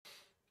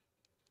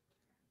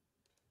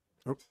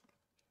Oh,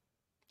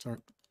 sorry.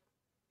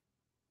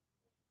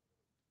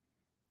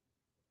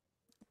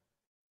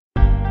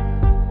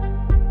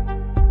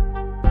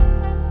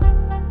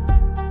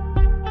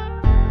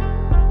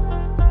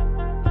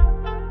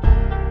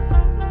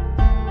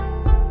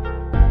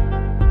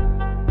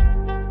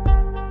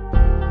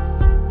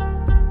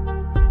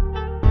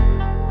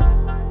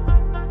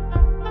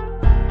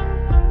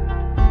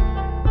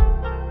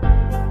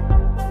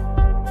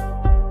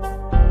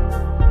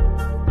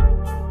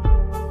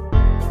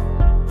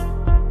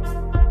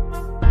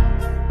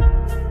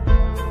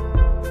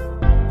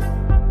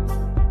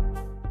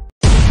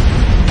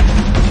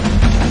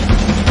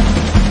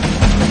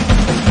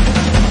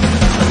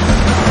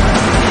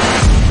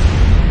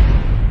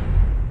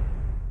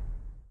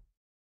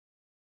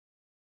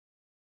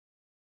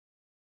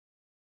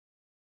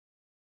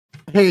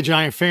 Hey,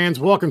 Giant fans.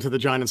 Welcome to the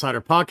Giant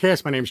Insider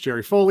Podcast. My name is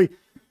Jerry Foley.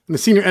 I'm the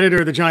senior editor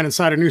of the Giant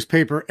Insider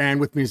newspaper,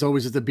 and with me, as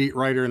always, is the beat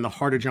writer in the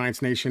heart of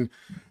Giants Nation.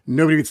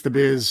 Nobody beats the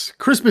biz,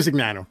 Chris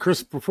Bisignano.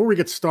 Chris, before we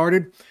get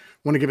started, I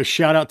want to give a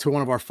shout out to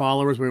one of our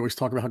followers. We always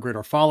talk about how great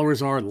our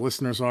followers are, the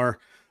listeners are.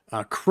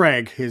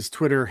 Craig, his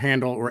Twitter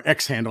handle, or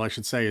X handle, I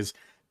should say, is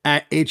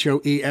at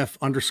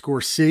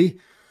HOEF_C.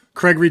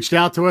 Craig reached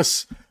out to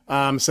us,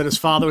 said his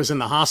father was in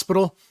the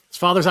hospital. His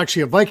father's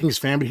actually a Vikings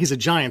fan, but he's a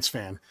Giants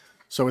fan.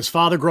 So his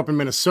father grew up in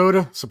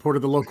Minnesota,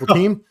 supported the local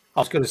team. I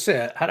was going to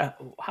say, how the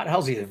hell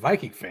is he a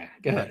Viking fan?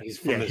 Go ahead. He's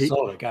from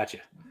Minnesota. Gotcha.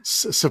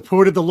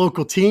 Supported the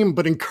local team,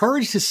 but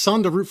encouraged his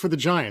son to root for the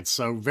Giants.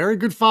 So very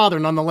good father,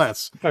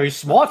 nonetheless. Very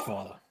smart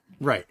father.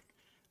 Right.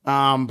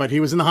 But he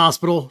was in the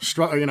hospital,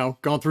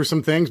 going through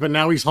some things, but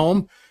now he's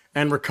home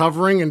and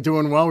recovering and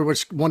doing well. We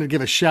just wanted to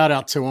give a shout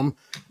out to him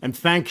and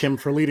thank him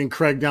for leading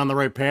Craig down the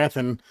right path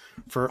and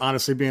for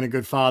honestly being a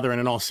good father.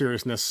 And in all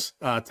seriousness,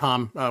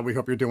 Tom, we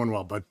hope you're doing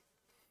well, bud.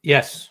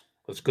 Yes,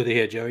 it's good to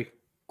hear, Jerry.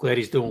 Glad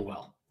he's doing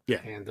well.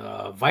 Yeah. And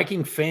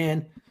Viking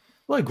fan.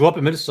 Well, he grew up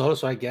in Minnesota,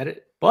 so I get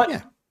it.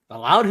 But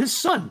allowed his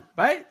son,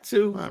 right,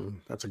 to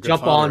that's a good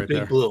jump on right Big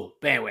there. Blue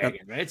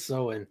bandwagon, right?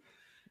 So, and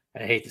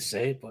I hate to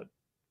say it, but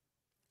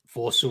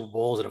 4 Super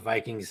Bowls that the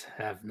Vikings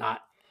have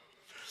not.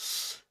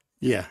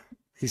 Yeah.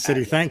 He said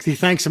he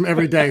thanks him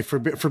every day for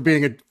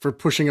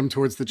pushing him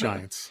towards the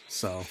Giants.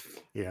 So,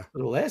 yeah.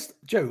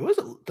 Jerry, what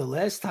was the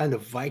last time the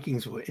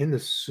Vikings were in the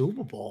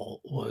Super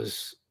Bowl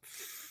was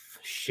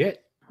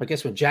shit. I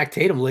guess when Jack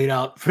Tatum laid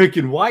out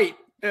freaking White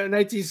in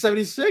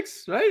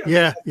 1976, right?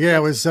 Yeah,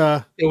 it was.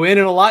 They were in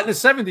it a lot in the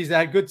 70s. They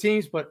had good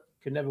teams, but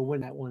could never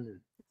win that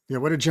one. Yeah,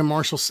 what did Jim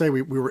Marshall say?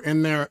 We were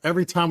in there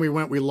every time we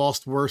went. We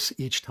lost worse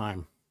each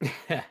time.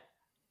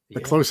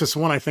 The closest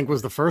one I think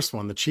was the first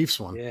one, the Chiefs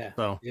one. Yeah.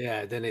 So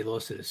Then they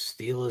lost to the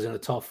Steelers in a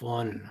tough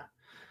one, and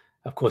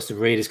of course the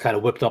Raiders kind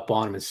of whipped up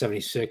on them in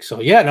 '76. So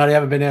they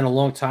haven't been there in a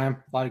long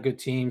time. A lot of good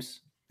teams.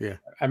 Yeah,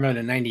 I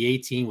remember the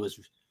 '98 team was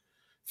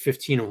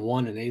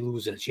 15-1, and they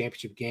lose in a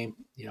championship game.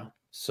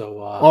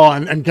 So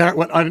and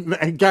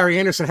Gary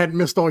Anderson hadn't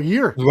missed all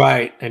year,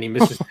 right? And he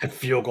misses that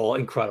field goal,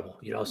 incredible.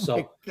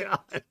 So then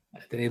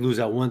they lose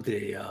that one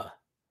to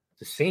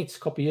the Saints a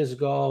couple years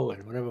ago,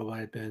 and whatever it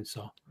might have been.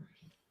 So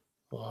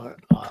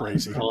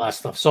crazy, all that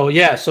stuff. So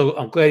so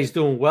I'm glad he's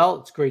doing well.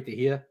 It's great to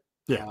hear.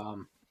 Yeah,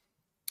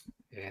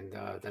 and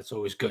that's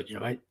always good,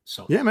 right?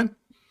 So yeah, man,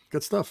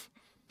 good stuff.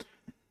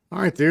 All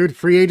right, dude.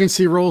 Free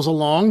agency rolls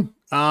along.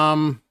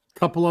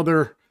 Couple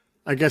other,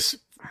 I guess,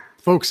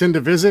 folks in to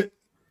visit.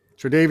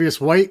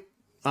 Tre'Davious White.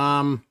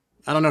 I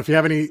don't know if you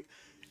have any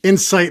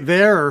insight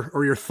there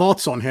or your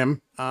thoughts on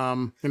him.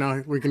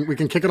 We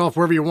can kick it off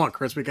wherever you want,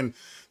 Chris. We can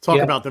talk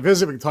about the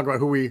visit. We can talk about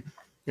who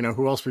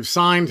else we've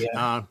signed.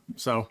 Yeah.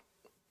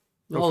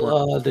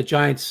 The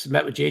Giants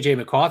met with J.J.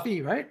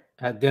 McCarthy, right?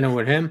 Had dinner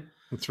with him.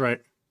 That's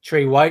right.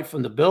 Trey White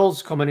from the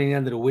Bills coming in the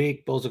end of the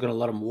week. Bills are going to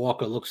let him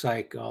walk. It looks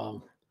like.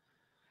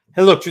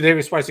 Hey, look,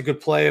 Tre'Davious White's a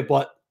good player,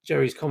 but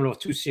Jerry's coming off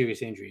 2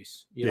 serious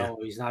injuries.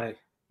 He's not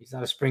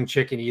a spring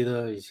chicken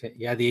either.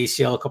 He had the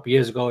ACL a couple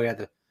years ago. He had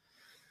the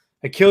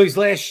Achilles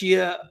last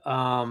year.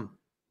 So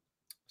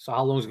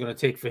how long is it going to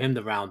take for him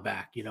to round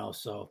back?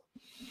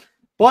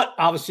 But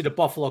obviously the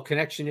Buffalo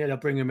connection here, they'll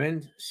bring him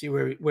in, see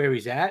where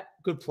he's at.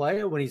 Good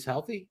player when he's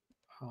healthy.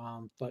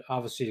 But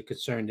obviously the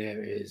concern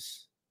there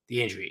is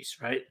the injuries,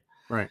 right?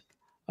 Right.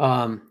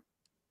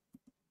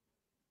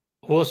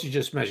 Who else you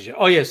just mentioned?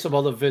 Oh, yeah, some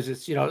other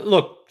visits.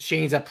 Look,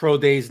 Shane's at pro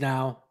days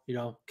now.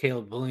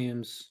 Caleb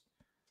Williams,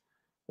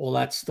 all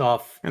that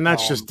stuff. And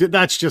that's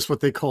just what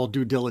they call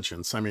due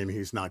diligence. I mean,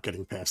 he's not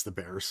getting past the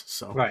Bears.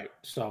 So right.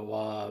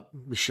 So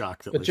be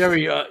shocked. But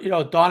Jerry,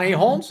 Donnie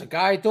Holmes, a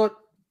guy I thought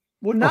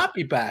would not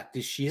be back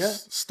this year.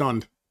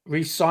 Stunned.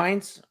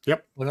 Resigns.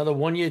 Yep. Another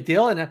 1-year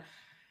deal. And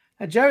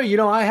Jerry,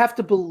 I have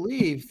to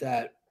believe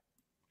that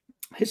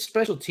his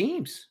special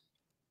teams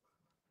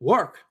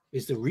work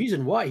is the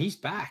reason why he's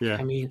back. Yeah.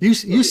 I mean,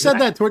 you said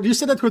that towards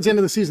the end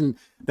of the season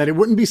that it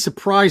wouldn't be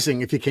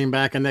surprising if he came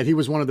back and that he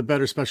was one of the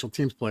better special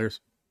teams players.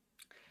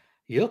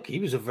 Look, he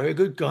was a very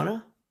good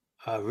gunner.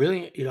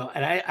 Really,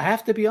 and I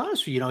have to be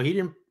honest with you, he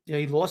didn't,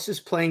 he lost his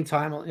playing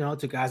time,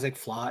 to guys like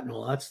Flott and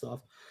all that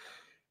stuff.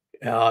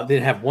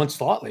 Didn't have one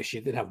start last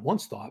year. Didn't have one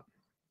start.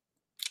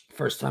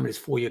 First time in his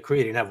 4-year career,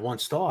 he didn't have one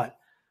start.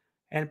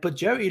 But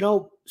Jerry,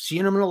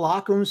 seeing him in the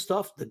locker room and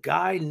stuff, the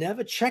guy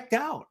never checked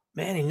out.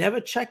 Man, he never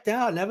checked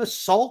out, never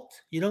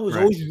sulked. Was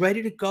always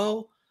ready to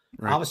go.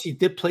 Right. Obviously,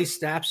 did play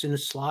snaps in the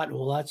slot and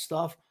all that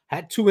stuff.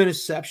 Had 2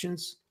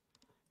 interceptions.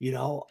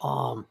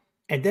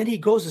 And then he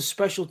goes to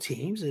special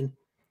teams and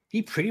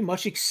he pretty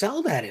much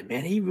excelled at it,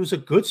 man. He was a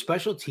good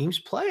special teams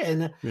player.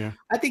 And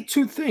I think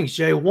 2 things,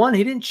 Jay. One,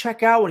 he didn't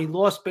check out when he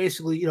lost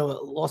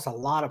lost a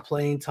lot of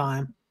playing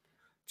time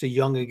to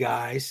younger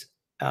guys.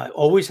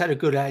 Always had a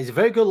good eye. He's a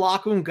very good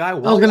locker room guy. I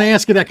was going to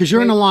ask you that because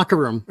you're in the locker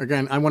room.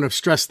 Again, I want to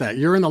stress that.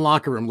 You're in the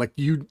locker room. Like,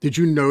 did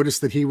you notice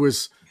that he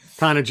was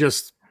kind of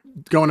just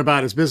going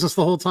about his business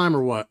the whole time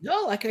or what?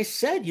 No, like I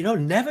said,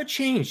 never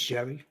changed,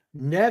 Jerry.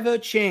 Never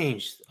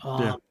changed.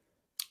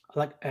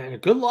 And a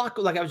good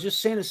locker, like I was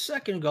just saying a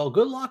second ago,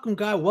 good locker room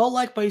guy, well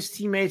liked by his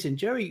teammates. And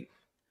Jerry,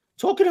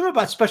 talking to him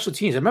about special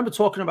teams. I remember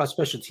talking about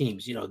special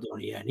teams, during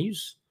the end.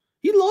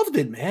 He loved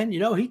it, man.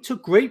 He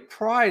took great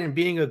pride in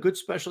being a good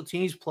special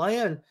teams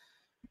player.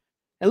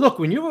 And look,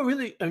 when you're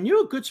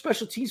a good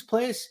special teams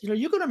player,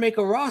 you're going to make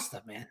a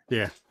roster, man.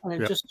 Yeah.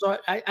 And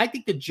I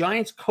think the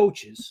Giants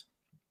coaches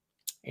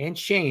and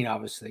Shane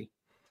obviously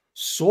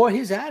saw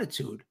his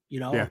attitude,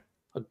 a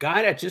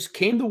guy that just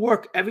came to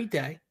work every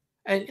day.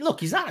 And look,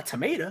 he's not a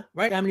tomato,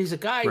 right? I mean, he's a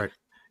guy, right.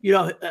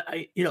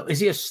 Is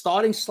he a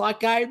starting slot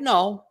guy?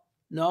 No,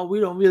 we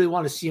don't really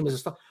want to see him as a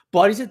star,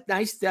 but he's a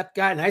nice depth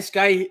guy, nice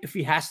guy. If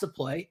he has to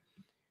play,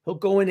 he'll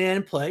go in there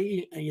and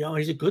play.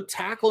 He's a good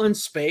tackle in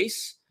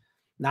space,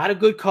 not a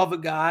good cover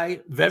guy,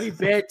 very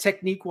bad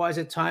technique wise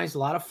at times, a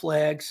lot of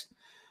flags.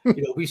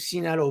 We've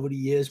seen that over the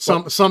years.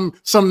 Some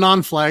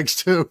non-flags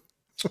too.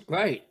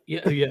 Right.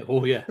 Yeah.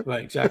 Oh, yeah.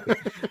 Right. Exactly.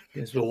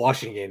 It's the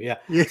Washington game.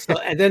 Yeah. So,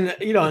 and then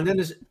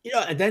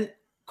and then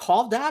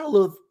carved out a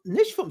little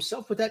niche for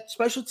himself with that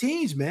special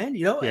teams, man.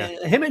 And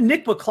him and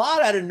Nick McLeod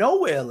out of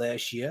nowhere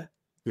last year.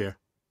 Yeah.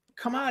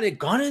 Come out at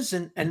Gunners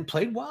and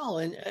played well.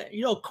 And,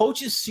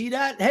 coaches see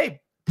that. Hey,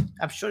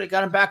 I'm sure they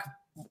got him back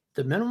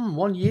the minimum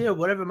 1 year,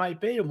 whatever it might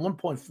be,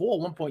 1.4,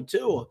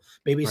 1.2, or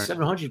maybe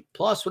 700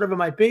 plus, whatever it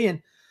might be,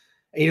 and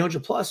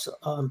 800 plus.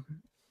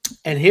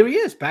 And here he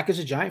is, back as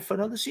a Giant for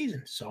another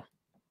season. So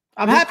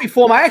I'm happy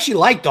for him. I actually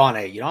like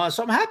Donnie,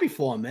 so I'm happy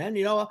for him, man.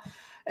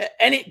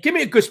 Give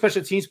me a good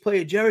special teams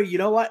player, Jerry. You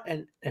know what?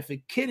 And if a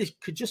kid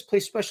could just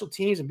play special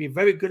teams and be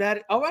very good at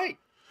it, all right.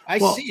 I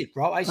see it,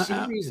 bro. I see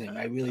the reasoning.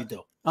 I really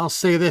do. I'll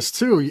say this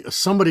too.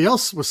 Somebody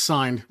else was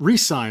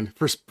re-signed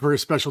for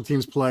his special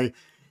teams play.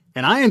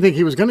 And I didn't think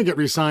he was going to get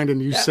re-signed. And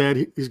you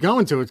said he's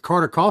going to. It's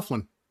Carter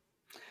Coughlin.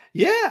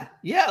 Yeah.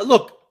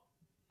 Look,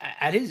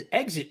 at his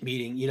exit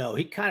meeting,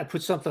 he kind of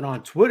put something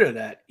on Twitter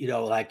that,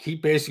 like he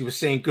basically was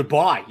saying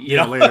goodbye,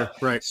 later.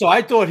 Right. So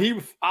I thought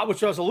I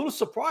was a little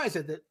surprised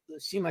that it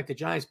seemed like the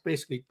Giants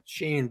basically,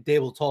 Shane and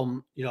Dable told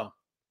him,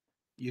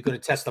 you're going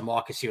to test the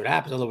market, see what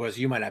happens. Otherwise,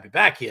 you might not be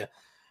back here.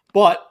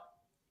 But,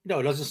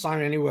 it doesn't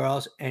sign anywhere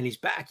else. And he's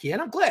back here.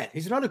 And I'm glad.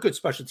 He's another good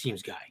special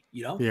teams guy,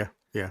 Yeah.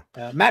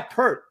 Matt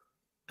Pert.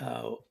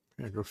 Go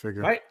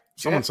figure. Right.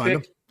 Someone signed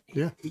him.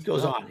 Yeah. He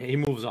goes on. He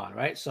moves on,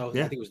 right? So I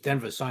think it was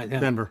Denver signed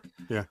him. Denver.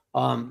 Yeah.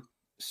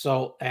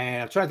 So,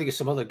 and I'm trying to think of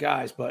some other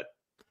guys, but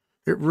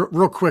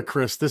real quick,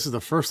 Chris, this is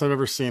the first I've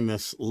ever seen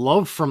this.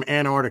 Love from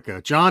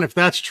Antarctica. John, if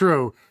that's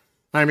true,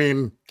 I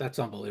mean, that's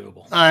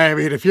unbelievable. I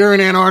mean, if you're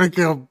in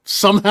Antarctica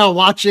somehow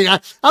watching, I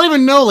don't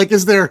even know, like,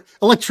 is there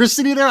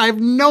electricity there? I have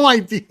no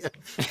idea.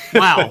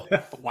 Wow.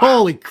 Wow.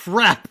 Holy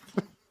crap.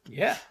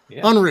 Yeah.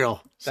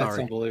 Unreal. That's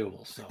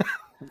unbelievable. So,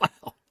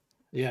 wow.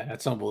 Yeah,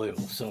 that's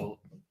unbelievable.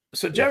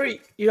 So Jerry,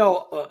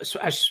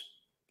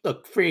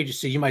 look, free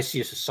agency, you might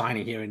see us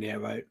signing here and there,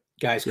 right?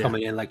 Guys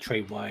coming in like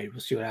trade wide. We'll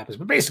see what happens.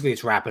 But basically,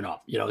 it's wrapping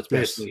up. It's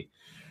basically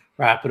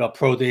wrapping up.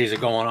 Pro days are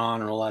going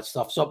on and all that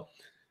stuff. So,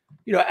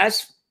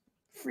 as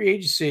free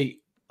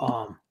agency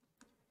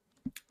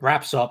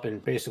wraps up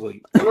and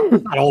basically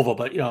not over,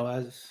 but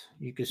as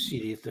you can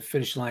see, the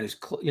finish line is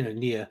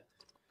near.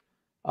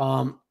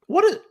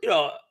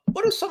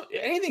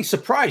 Anything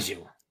surprise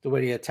you the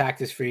way they attack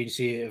this free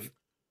agency?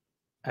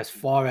 As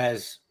far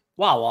as,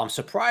 wow, well, I'm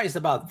surprised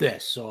about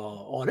this,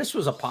 or this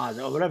was a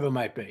positive, or whatever it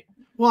might be.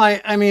 Well,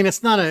 I mean,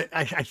 it's not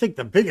I think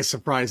the biggest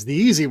surprise, the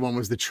easy one,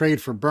 was the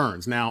trade for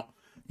Burns. Now,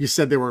 you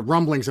said there were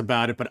rumblings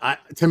about it, but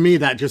to me,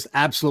 that just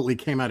absolutely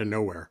came out of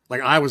nowhere.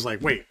 Like, I was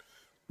like, wait,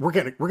 we're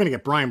gonna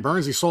get Brian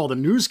Burns. He saw the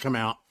news come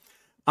out.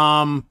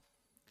 I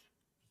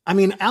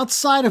mean,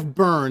 outside of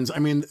Burns, I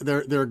mean,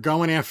 they're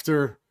going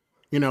after,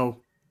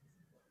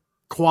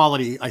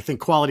 quality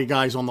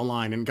guys on the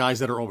line and guys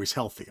that are always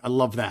healthy. I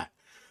love that.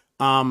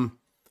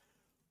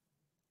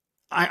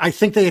 I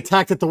think they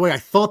attacked it the way I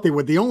thought they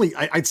would.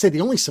 I'd say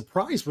the only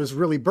surprise was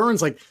really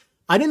Burns. Like,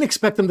 I didn't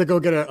expect them to go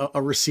get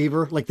a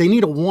receiver. Like, they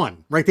need a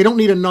 1, right? They don't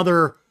need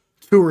another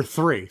 2 or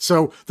 3.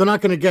 So they're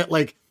not going to get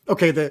like,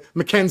 okay, the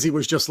McKenzie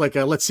was just like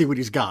a, let's see what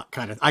he's got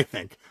kind of, I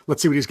think.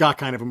 Let's see what he's got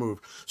kind of a move.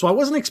 So I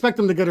wasn't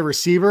expecting them to get a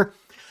receiver.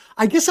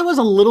 I guess I was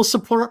a little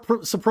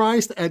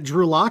surprised at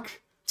Drew Lock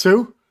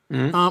too.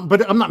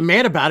 But I'm not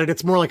mad about it.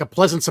 It's more like a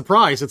pleasant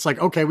surprise. It's like,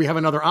 okay, we have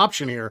another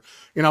option here.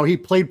 You know, he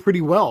played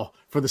pretty well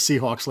for the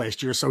Seahawks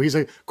last year, so he's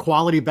a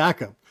quality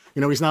backup.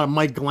 You know, he's not a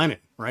Mike Glennon,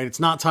 right? It's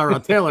not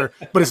Tyrod Taylor,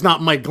 but it's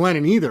not Mike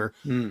Glennon either.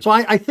 So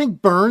I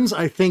think Burns,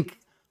 I think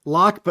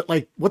Locke, but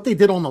like what they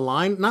did on the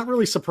line, not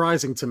really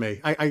surprising to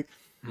me.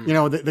 You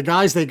know, the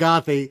guys they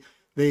got, they're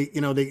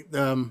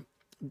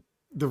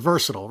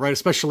versatile, right?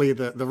 Especially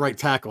the right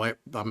tackle. I'm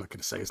not going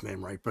to say his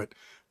name right, but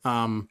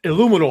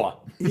Illuminor.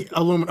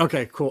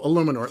 Okay, cool.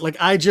 Illuminor. Like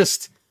I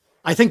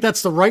think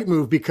that's the right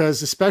move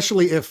because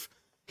especially if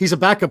he's a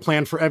backup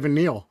plan for Evan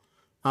Neal.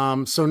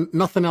 So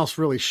nothing else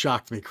really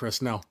shocked me,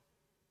 Chris. No.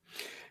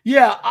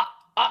 Yeah,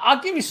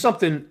 I'll give you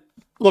something.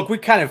 Look, we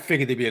kind of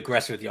figured they'd be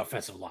aggressive with the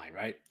offensive line,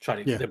 right?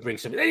 Try to bring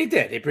some. And they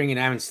did. They bring in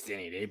Aaron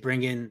Stinney. They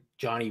bring in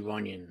Johnny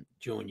Runyon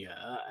Jr. You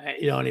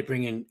know, and they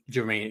bring in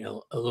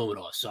Jermaine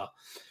Illuminor. So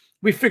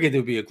we figured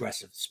they'd be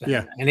aggressive.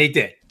 And they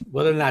did.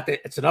 Whether or not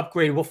it's an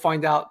upgrade, we'll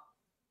find out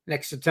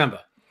next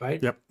September,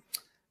 right? Yep.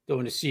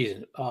 During the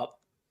season. I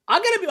got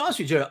to be honest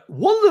with you.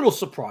 One little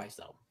surprise,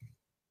 though,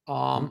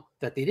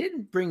 that they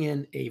didn't bring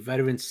in a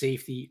veteran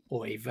safety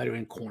or a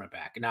veteran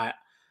cornerback. And I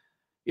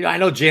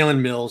know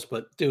Jalen Mills,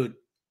 but dude,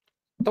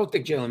 don't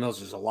think Jalen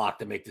Mills is a lock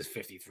to make this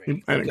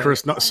 53. And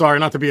Chris, sorry,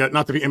 not to be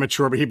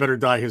immature, but he better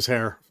dye his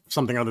hair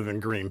something other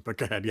than green. But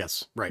go ahead,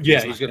 yes, right.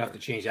 Yeah, he's gonna have to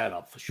change that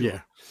up for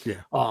sure.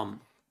 Yeah.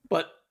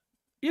 But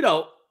you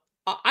know,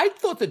 I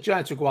thought the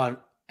Giants would go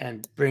out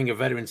and bring a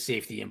veteran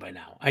safety in by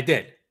now. I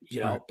did, you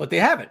know, but they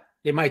haven't.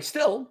 They might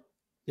still.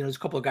 You know, there's a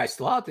couple of guys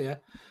still out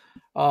there,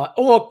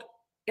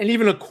 and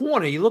even a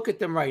corner. You look at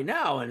them right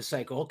now, and it's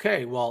like,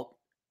 okay, well,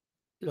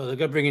 you know, they're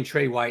gonna bring in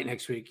Trey White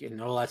next week and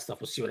all that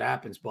stuff. We'll see what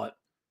happens, but.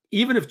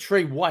 Even if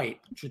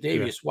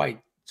Tre'Davious White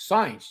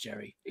signs,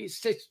 Jerry,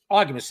 it's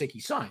argument's sake he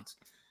signs.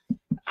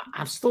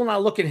 I'm still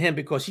not looking at him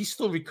because he's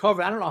still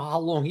recovering. I don't know how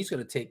long he's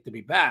going to take to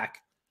be back.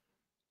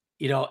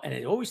 You know, and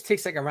it always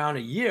takes like around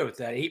a year with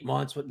that 8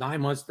 months, with 9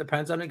 months,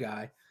 depends on the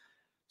guy.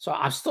 So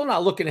I'm still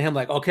not looking at him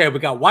like, okay, we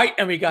got White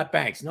and we got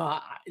Banks. No,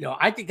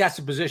 I think that's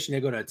the position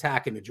they're going to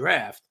attack in the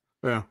draft.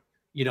 Yeah.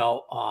 You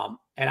know,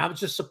 and I'm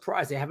just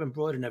surprised they haven't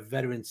brought in a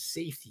veteran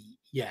safety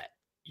yet.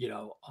 You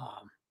know,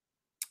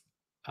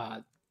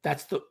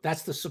 that's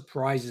the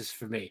surprises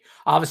for me.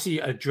 Obviously,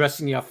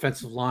 addressing the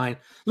offensive line.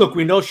 Look,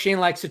 we know Shane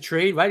likes to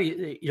trade, right?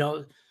 You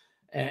know,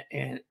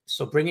 and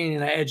so bringing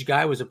in an edge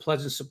guy was a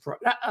pleasant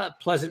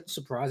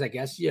surprise, I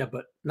guess. Yeah,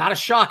 but not a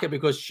shocker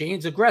because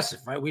Shane's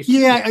aggressive, right?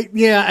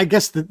 I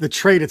guess the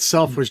trade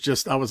itself was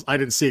just I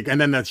didn't see it, and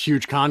then that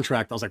huge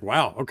contract. I was like,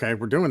 wow, okay,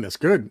 we're doing this.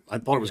 Good. I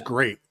thought it was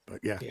great,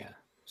 but yeah.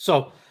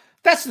 So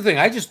that's the thing.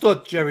 I just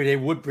thought, Jerry, they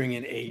would bring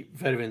in a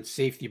veteran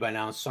safety by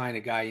now and sign a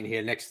guy in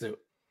here next to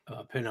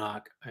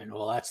Pinnock and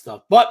all that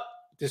stuff, but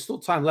there's still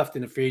time left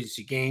in the free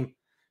agency game.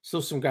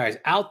 Still some guys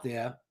out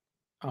there,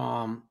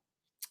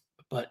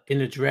 but in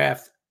the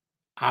draft,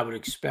 I would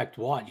expect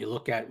what you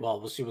look at.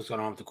 Well, we'll see what's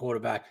going on with the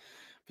quarterback.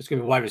 It's going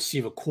to be wide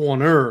receiver,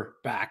 corner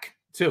back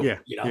too. Yeah,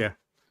 you know,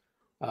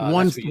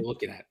 that's what you're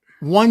looking at.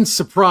 One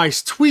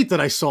surprise tweet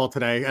that I saw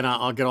today, and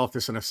I'll get off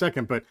this in a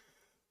second, but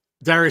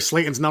Darius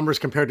Slayton's numbers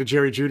compared to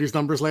Jerry Jeudy's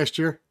numbers last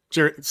year.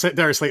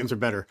 Darius Slayton's are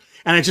better.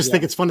 And I just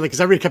think it's funny because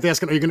everybody kept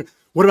asking,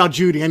 what about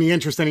Jeudy? Any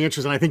interest? And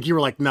I think you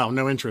were like,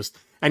 no interest.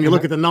 And you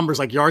look at the numbers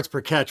like yards per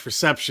catch,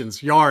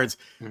 receptions, yards,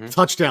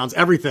 touchdowns,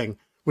 everything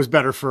was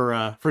better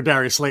for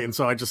Darius Slayton.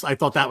 So I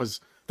thought that was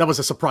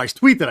a surprise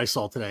tweet that I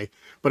saw today.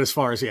 But as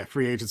far as,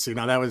 free agency,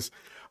 now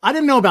I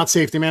didn't know about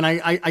safety, man.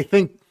 I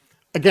think,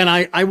 again,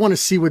 I want to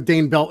see what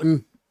Dane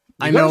Belton.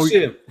 You're going to see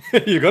him.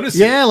 You're going to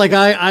see him. Yeah, like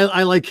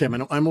I like him,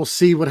 and we'll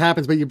see what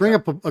happens. But you bring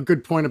up a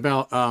good point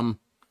about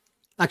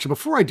actually,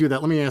 before I do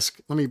that,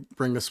 let me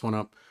bring this one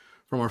up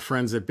from our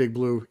friends at Big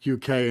Blue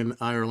UK and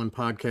Ireland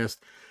podcast.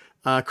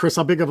 Chris,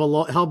 how big of a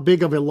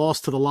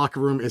loss to the locker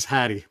room is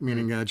Hattie,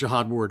 meaning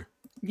Jihad Ward?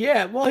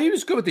 Yeah, well, he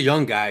was good with the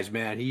young guys,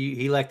 man.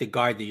 He liked to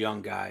guard the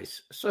young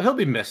guys, so he'll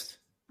be missed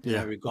in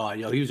that regard.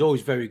 You know, he was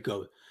always very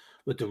good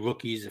with the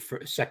rookies, the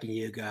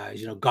second-year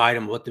guys. You know, guide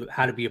them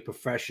how to be a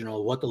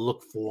professional, what to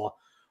look for.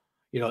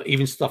 You know,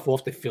 even stuff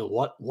off the field,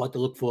 what to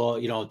look for.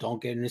 You know,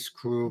 don't get in this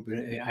group.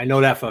 I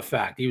know that for a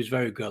fact. He was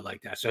very good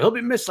like that, so he'll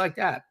be missed like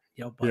that.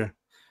 You know,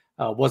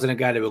 but wasn't a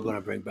guy that we're going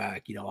to bring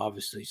back. You know,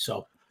 obviously.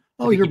 So,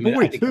 your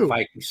boy too. The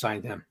Vikings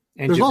signed them.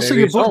 And there's also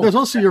your boy. There's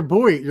also your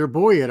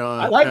boy at.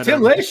 I liked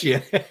him last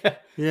year.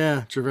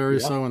 Yeah,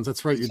 Javarius Owens.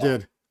 That's right, you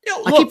did.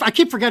 You know, I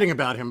keep forgetting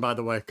about him, by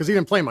the way, because he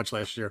didn't play much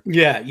last year.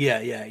 Yeah.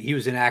 He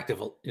was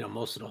inactive,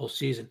 most of the whole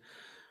season.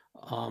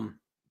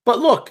 But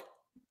look,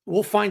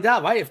 we'll find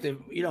out, right? If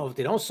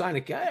they don't sign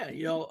a guy,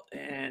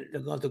 and they're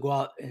going to go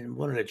out and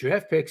one of the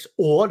draft picks,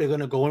 or they're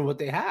going to go in what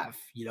they have,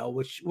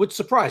 which would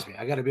surprise me.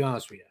 I got to be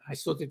honest with you. I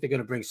still think they're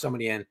going to bring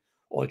somebody in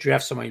or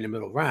draft somebody in the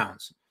middle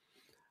rounds.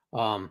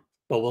 But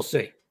we'll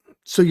see.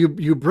 So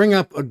you bring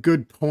up a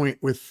good point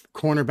with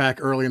cornerback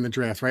early in the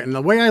draft, right? And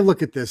the way I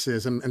look at this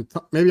is, and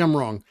maybe I'm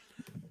wrong,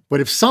 but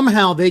if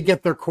somehow they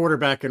get their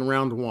quarterback in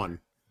round one,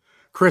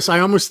 Chris, I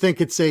almost think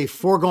it's a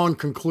foregone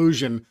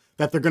conclusion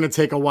that they're going to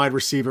take a wide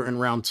receiver in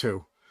round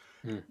two.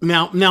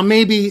 Now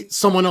maybe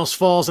someone else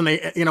falls and they,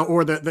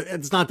 or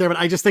it's not there, but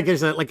I just think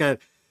there's like a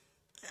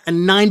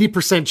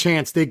 90%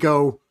 chance they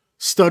go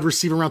stud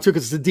receiver round 2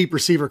 because it's a deep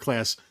receiver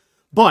class.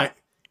 But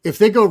if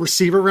they go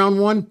receiver round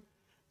 1,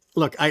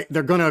 look,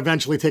 they're going to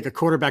eventually take a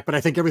quarterback, but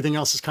I think everything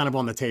else is kind of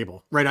on the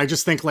table, right? I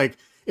just think like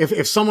if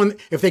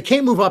they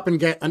can't move up and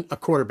get a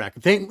quarterback,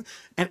 and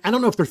I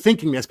don't know if they're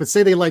thinking this, but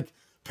say they like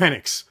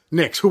Penix,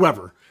 Nix,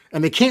 whoever,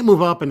 and they can't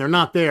move up and they're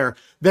not there,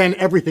 then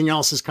everything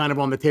else is kind of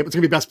on the table. It's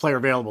going to be best player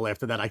available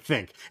after that, I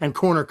think. And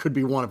corner could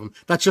be one of them.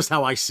 That's just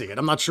how I see it.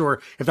 I'm not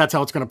sure if that's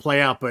how it's going to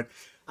play out, but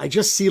I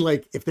just see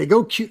like if they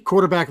go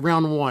quarterback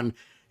round 1,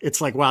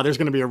 it's like, wow, there's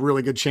going to be a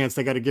really good chance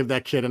they got to give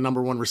that kid a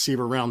number 1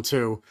 receiver round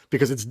 2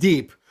 because it's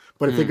deep.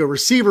 But if they go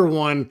receiver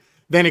 1,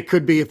 then it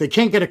could be, if they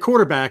can't get a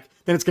quarterback,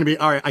 then it's going to be,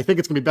 all right, I think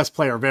it's going to be best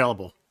player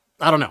available.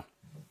 I don't know.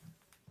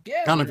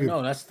 Yeah,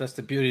 no, that's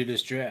the beauty of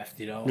this draft,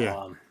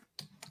 Yeah.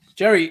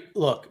 Jerry,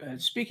 look,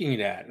 speaking of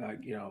that,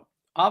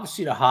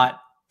 obviously the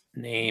hot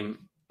name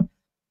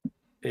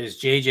is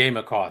J.J.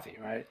 McCarthy,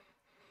 right?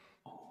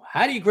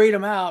 How do you grade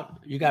him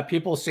out? You got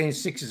people saying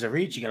 6 is a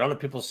reach. You got other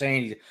people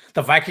saying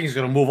the Vikings are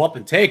going to move up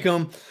and take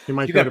him.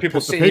 You got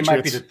people saying he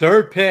might be the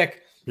 3rd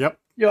pick. Yep.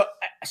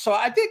 So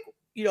I think,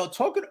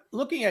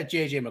 looking at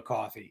J.J.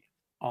 McCarthy,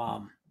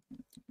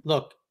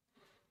 look,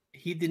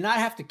 he did not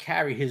have to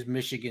carry his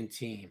Michigan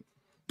team,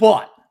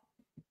 but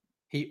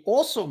he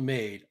also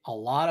made a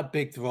lot of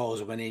big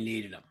throws when they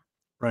needed him.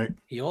 Right.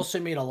 He also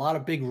made a lot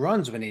of big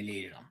runs when they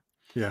needed him.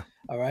 Yeah.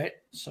 All right.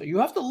 So you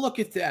have to look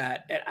at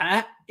that. And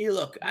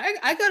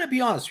I got to be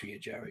honest with you,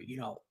 Jerry.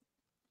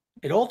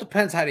 It all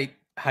depends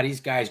how these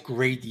guys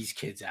grade these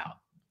kids out.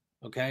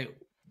 Okay.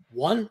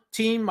 One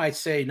team might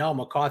say, no,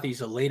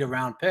 McCarthy's a later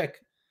round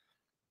pick,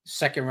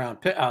 2nd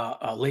round pick,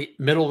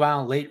 middle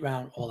round, late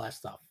round, all that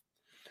stuff.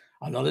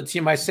 Another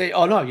team might say,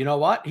 oh, no, you know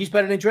what? He's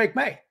better than Drake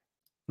May.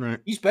 Right.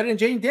 He's better than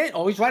Jane Daniels.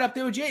 Oh, he's right up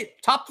there with Jane.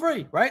 Top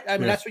 3, right? I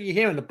mean, that's what you're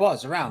hearing the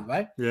buzz around,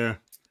 right? Yeah.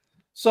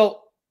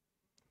 So,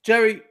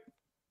 Jerry,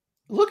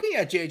 looking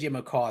at J.J.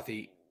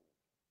 McCarthy,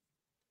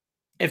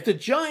 if the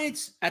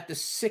Giants at the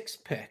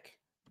 6th pick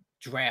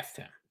draft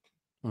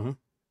him,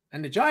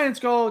 and the Giants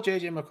go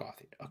J.J.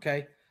 McCarthy,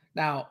 okay?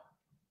 Now,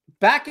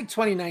 back in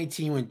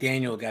 2019 when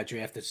Daniel got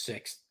drafted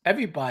 6th,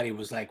 everybody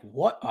was like,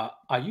 what?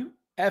 Are you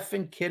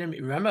effing kidding me?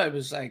 Remember, it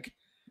was like,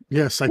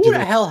 yes, I who do.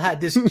 the hell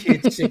had this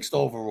kid 6th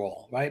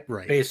overall, right?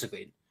 Right.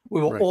 Basically,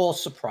 we were all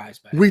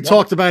surprised by it. We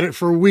talked about it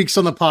for weeks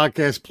on the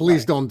podcast.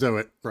 Please don't do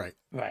it. Right.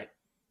 Right.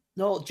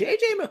 No,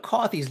 J.J.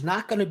 McCarthy is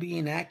not going to be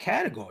in that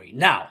category.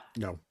 Now,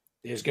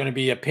 there's going to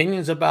be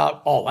opinions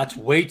about, oh, that's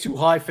way too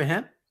high for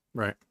him.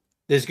 Right.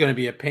 There's going to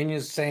be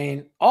opinions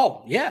saying,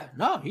 oh, yeah,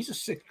 no, he's a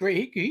 6th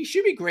grade. He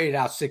should be graded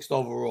out 6th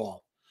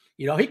overall.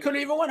 He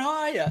couldn't even went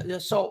higher.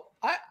 So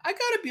I got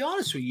to be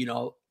honest with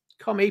you,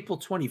 come April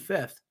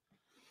 25th,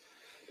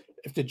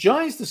 if the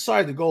Giants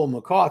decide to go with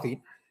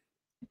McCarthy,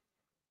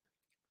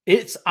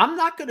 I'm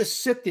not going to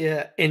sit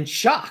there in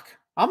shock.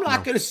 I'm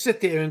not going to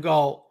sit there and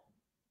go,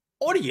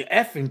 what are you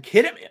effing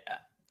kidding me?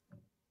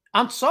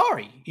 I'm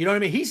sorry. You know what I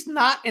mean? He's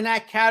not in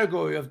that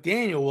category of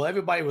Daniel. Well,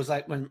 everybody was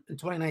like, when in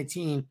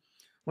 2019,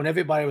 when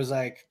everybody was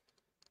like,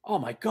 oh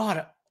my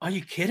God, are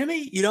you kidding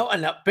me?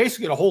 And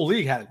basically the whole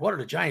league had, what are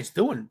the Giants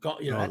doing?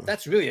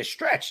 That's really a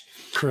stretch.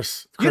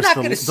 Chris, you're not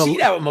going to see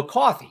that with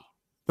McCarthy.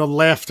 The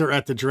laughter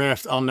at the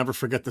draft. I'll never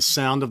forget the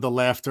sound of the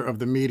laughter of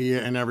the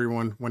media and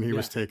everyone when he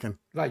was taken.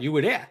 Right. You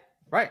were there.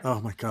 Right.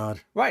 Oh my God.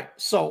 Right.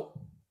 So,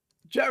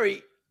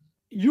 Jerry,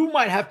 you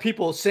might have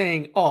people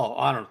saying, oh,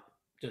 I don't know,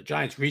 the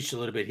Giants reached a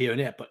little bit here and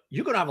there, but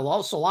you're going to have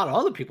also a lot of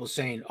other people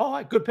saying,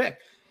 oh, good pick.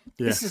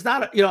 Yeah. This is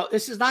not,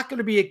 this is not going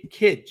to be a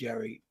kid,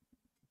 Jerry,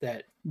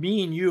 that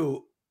me and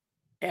you,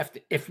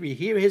 if we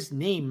hear his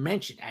name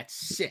mentioned at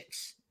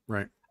 6,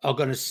 right, are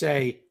going to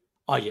say,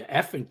 are you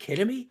effing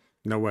kidding me?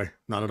 No way.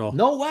 Not at all.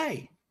 No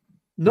way.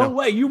 No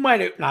way. You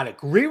might not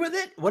agree with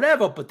it,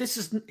 whatever, but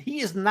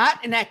he is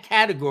not in that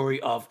category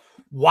of,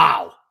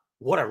 wow,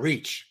 what a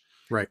reach.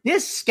 Right.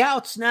 There's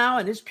scouts now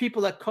and there's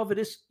people that cover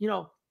this,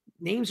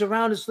 names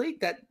around this league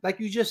that, like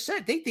you just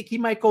said, they think he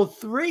might go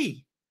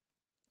 3.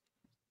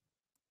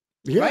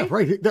 Yeah,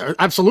 right.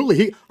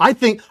 Absolutely. I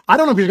don't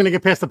know if he's going to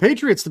get past the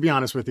Patriots, to be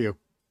honest with you.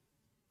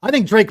 I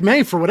think Drake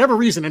May, for whatever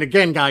reason, and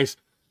again, guys,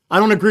 I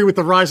don't agree with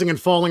the rising and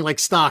falling like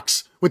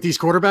stocks with these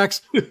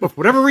quarterbacks, but for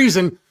whatever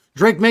reason,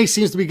 Drake May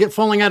seems to be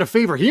falling out of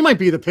favor. He might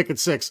be the pick at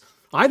 6.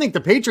 I think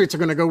the Patriots are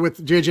going to go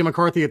with J.J.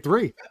 McCarthy at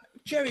 3.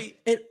 Jerry,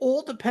 it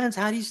all depends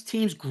how these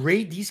teams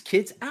grade these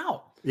kids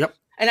out. Yep.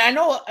 And I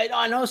know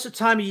it's a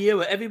time of year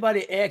where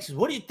everybody asks,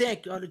 what do you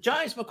think? The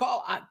Giants,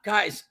 McCall?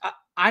 Guys,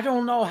 I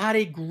don't know how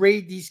they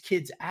grade these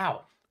kids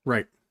out.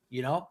 Right.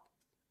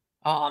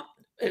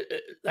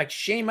 Like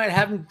Shane might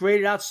have him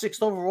graded out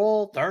 6th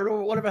overall, 3rd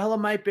or whatever the hell it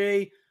might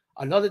be.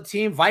 Another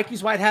team,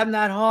 Vikings might have him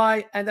that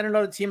high. And then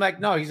another team like,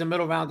 no, he's a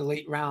middle round to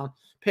late round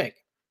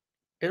pick.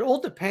 It all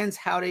depends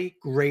how they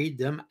grade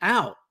them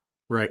out.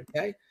 Right.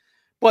 Okay.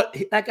 But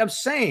like I'm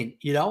saying,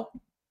 yeah,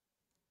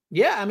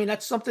 I mean,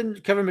 that's something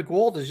Kevin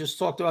McWalters just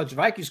talked about.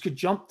 Vikings could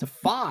jump to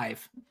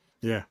 5.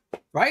 Yeah.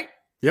 Right?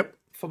 Yep.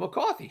 for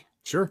McCarthy.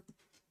 Sure.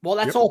 Well,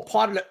 that's all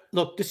part of the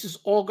look. This is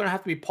all going to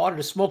have to be part of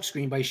the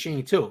smokescreen by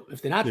Shane too.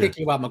 If they're not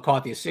thinking about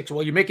McCarthy at 6,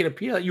 well, you make it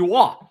appear that you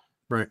are.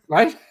 Right.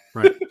 Right.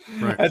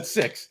 At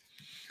 6.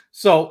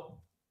 So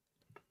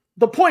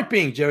the point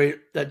being, Jerry,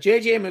 that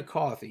JJ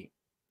McCarthy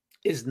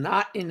is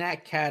not in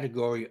that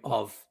category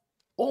of,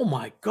 oh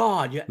my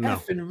God, you're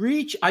effing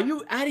reach. Are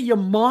you out of your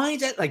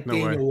mind? Like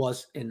Daniel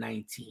was in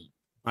 19.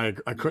 I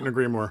couldn't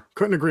agree more.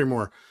 Couldn't agree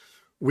more.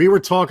 We were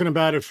talking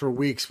about it for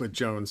weeks with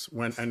Jones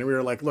and we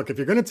were like, look, if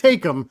you're going to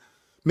take him,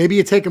 maybe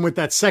you take him with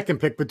that second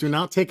pick, but do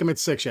not take him at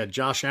 6 yet.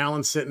 Josh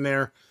Allen sitting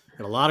there.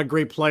 Had a lot of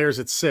great players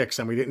at 6,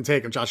 and we didn't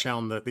take him. Josh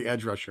Allen, the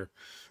edge rusher.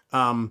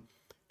 And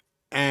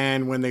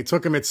when they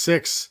took him at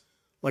 6,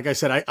 like I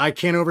said, I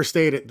can't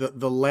overstate it.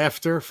 The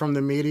laughter from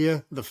the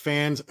media, the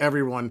fans,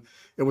 everyone,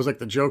 it was like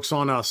the joke's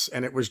on us.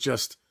 And it was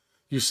just,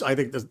 I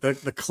think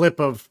the clip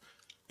of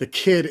the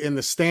kid in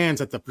the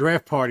stands at the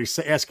draft party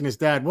asking his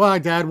dad, why,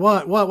 Dad,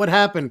 what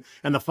happened?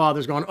 And the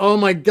father's going, oh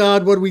my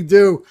God, what do we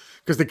do?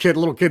 Because the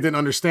little kid didn't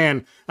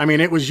understand. I mean,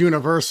 it was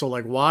universal.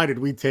 Like, why did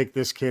we take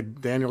this kid,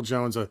 Daniel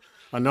Jones,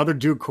 another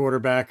Duke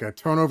quarterback, a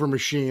turnover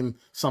machine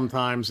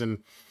sometimes? And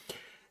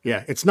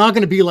yeah, it's not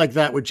going to be like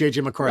that with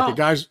JJ McCarthy. No.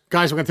 Guys,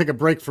 we're going to take a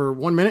break for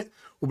 1 minute.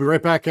 We'll be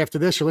right back after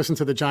this. You're listening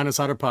to the Giant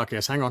Insider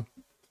Podcast. Hang on.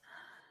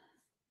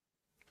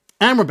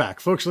 And we're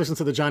back. Folks, listen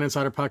to the Giant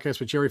Insider Podcast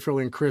with Jerry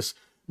Foley and Chris.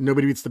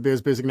 Nobody beats the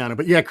Biz Bizignano.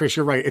 But yeah, Chris,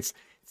 you're right. It's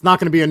not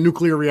going to be a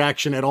nuclear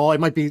reaction at all.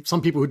 It might be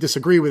some people who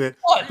disagree with it,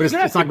 but it's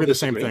not going to be the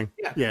same thing.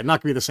 Yeah,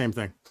 not going to be the same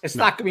thing. It's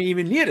not going to be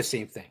even near the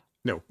same thing.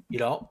 No. You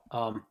know,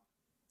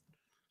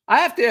 I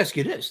have to ask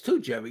you this too,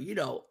 Jerry. You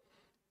know,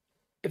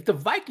 if the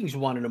Vikings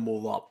wanted to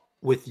move up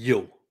with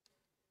you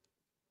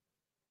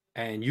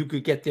and you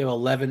could get there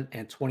 11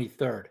 and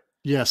 23rd.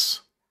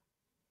 Yes.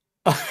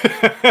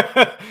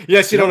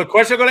 Yes, you know the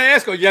question I'm going to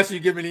ask, or yes, you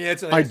give me the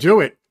answer. I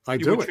do it. I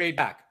do it. Trade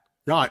back.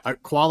 Yeah,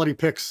 quality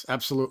picks,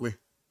 absolutely.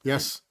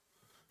 Yes.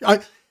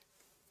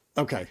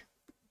 Okay.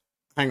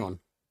 Hang on.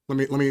 Let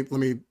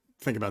me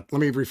think about it. Let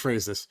me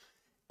rephrase this.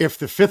 If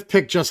the 5th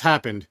pick just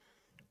happened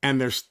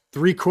and there's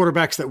 3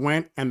 quarterbacks that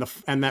went and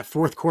that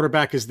 4th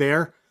quarterback is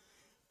there,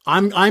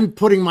 I'm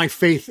putting my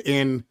faith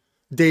in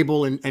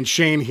Dable and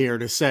Shane here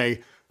to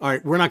say, all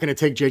right, we're not going to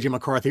take JJ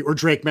McCarthy or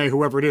Drake May,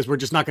 whoever it is. We're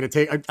just not going to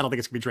take. I don't think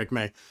it's going to be Drake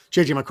May.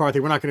 JJ McCarthy.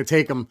 We're not going to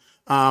take him.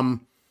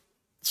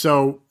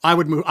 So I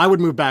would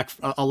move back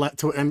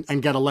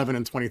and get 11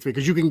 and 23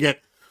 because you can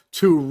get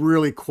 2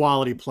 really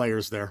quality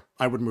players there.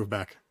 I would move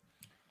back.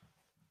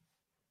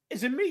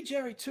 Is it me,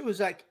 Jerry? Too is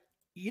like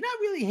you're not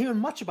really hearing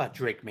much about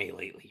Drake May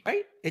lately,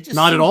 right? It just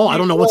not at all. I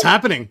don't know what's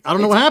happening. I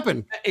don't know what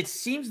happened. It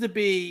seems to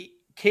be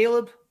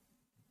Caleb,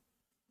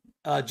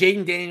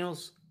 Jaden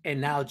Daniels. And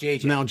now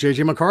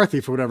JJ McCarthy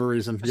for whatever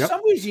reason. For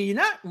some reason, you're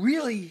not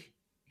really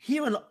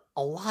hearing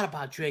a lot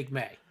about Drake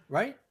May,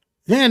 right?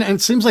 Yeah, and it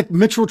seems like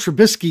Mitchell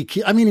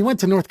Trubisky. I mean, he went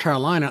to North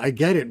Carolina. I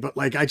get it, but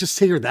like I just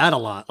hear that a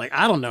lot. Like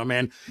I don't know,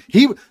 man.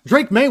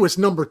 Drake May was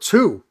number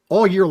 2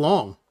 all year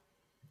long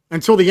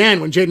until the end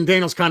when Jaden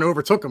Daniels kind of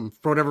overtook him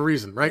for whatever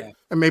reason, right? Yeah.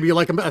 And maybe you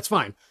like him, that's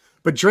fine.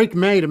 But Drake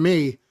May to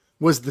me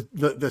was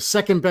the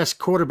second best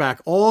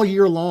quarterback all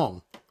year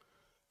long.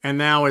 And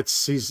now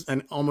he's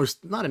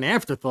almost not an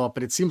afterthought,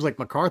 but it seems like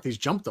McCarthy's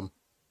jumped him.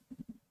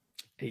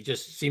 He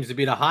just seems to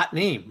be the hot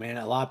name, man.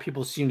 A lot of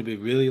people seem to be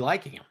really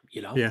liking him,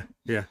 you know?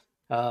 Yeah.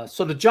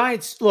 So the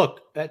Giants,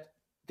 look,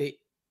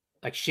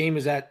 Shane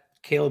was at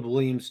Caleb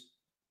Williams'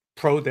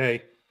 pro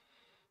day.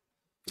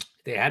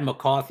 They had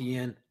McCarthy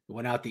in,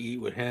 went out to eat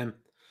with him,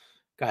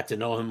 got to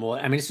know him more.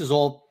 I mean, this is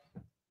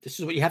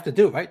what you have to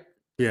do, right?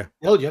 Yeah.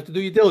 You have to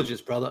do your diligence,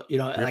 brother. You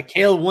know, and like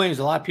Caleb Williams,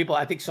 a lot of people,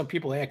 I think some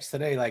people asked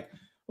today, like,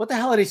 what the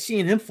hell are they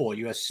seeing him for,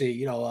 USC?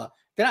 You know,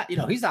 they're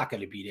not, he's not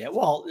going to be there.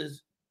 Well,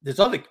 there's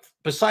other,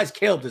 besides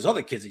Caleb, there's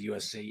other kids at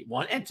USC.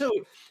 1 and 2,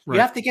 you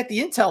have to get the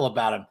intel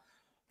about him.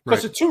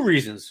 Because of 2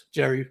 reasons,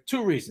 Jerry.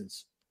 2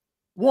 reasons.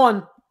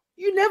 1,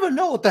 you never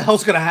know what the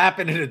hell's going to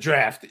happen in a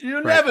draft.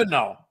 You never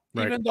know.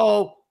 Even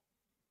though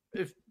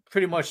it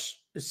pretty much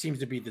it seems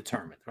to be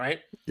determined, right?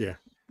 Yeah.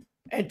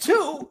 And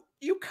 2,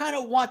 you kind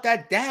of want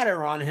that data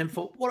on him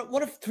for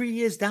what if 3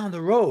 years down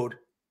the road,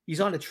 he's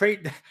on the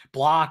trade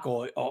block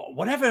or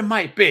whatever it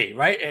might be,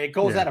 right? And it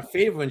goes out of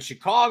favor in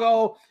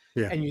Chicago.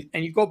 Yeah.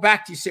 And you go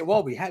back to, you say,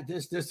 well, we had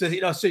this,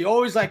 so you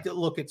always like to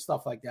look at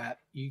stuff like that.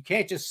 You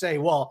can't just say,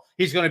 well,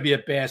 he's going to be a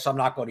bear, so I'm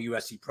not going to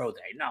USC Pro Day.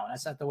 No,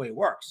 that's not the way it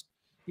works.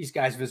 These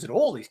guys visit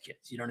all these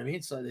kids, you know what I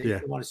mean? So they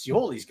want to see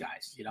all these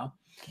guys, you know?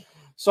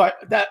 So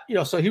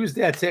so he was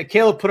there today.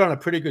 Caleb put on a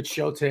pretty good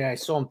show today. I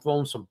saw him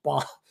throwing some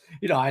ball.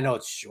 I know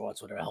it's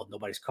shorts, whatever. Hell,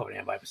 nobody's covering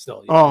him by, but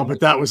still. But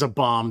that was a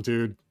bomb,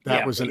 dude.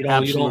 That was an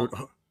absolute.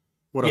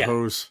 What a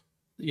hose.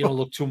 You don't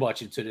look too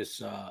much into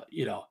this,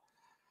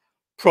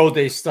 pro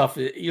day stuff.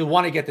 You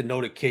want to get to know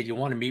the kid. You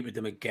want to meet with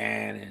them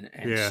again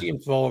and see him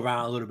throw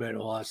around a little bit and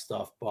all that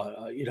stuff. But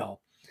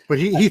But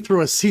he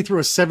threw a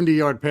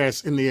 70-yard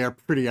pass in the air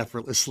pretty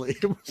effortlessly.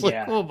 It was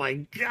like, oh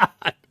my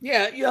God.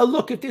 Yeah,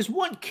 look, if there's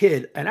one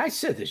kid, and I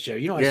said this,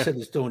 Jerry, I said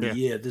this during the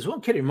year, if there's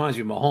one kid who reminds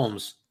me of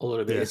Mahomes a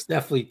little bit, it's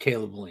definitely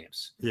Caleb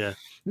Williams. Yeah.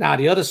 Now,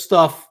 the other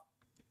stuff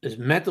is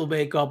mental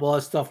makeup, all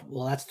that stuff.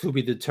 Well, that's to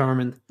be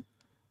determined.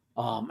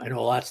 And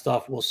all that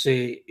stuff. We'll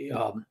see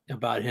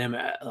about him.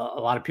 A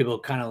lot of people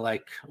kind of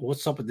like,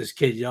 what's up with this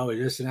kid?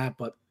 This and that.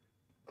 But,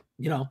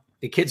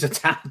 the kid's a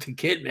talented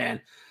kid,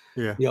 man.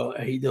 Yeah.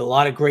 He did a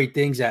lot of great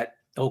things at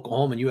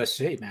Oklahoma and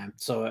USC, man.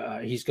 So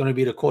he's going to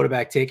be the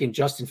quarterback taking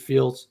Justin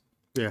Fields.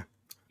 Yeah.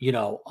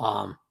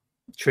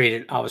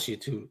 Traded obviously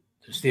to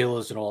the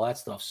Steelers and all that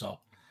stuff. So,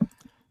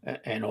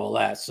 and all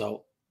that.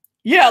 So,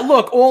 yeah,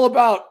 look, all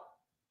about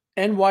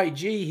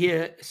NYG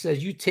here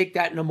says you take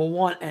that number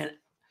one and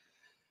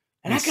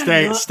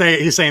stay.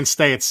 He's saying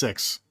stay at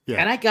 6. Yeah.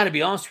 And I got to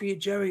be honest with you,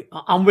 Jerry.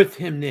 I'm with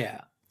him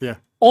there. Yeah.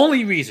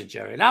 Only reason,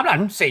 Jerry, and I'm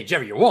not saying,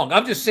 Jerry, you're wrong.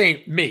 I'm just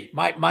saying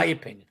my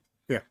opinion.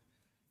 Yeah.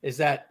 Is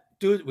that,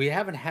 dude, we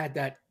haven't had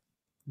that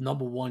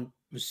number one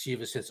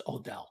receiver since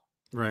Odell.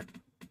 Right.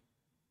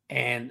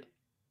 And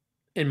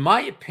in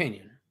my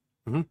opinion,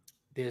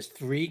 there's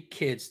 3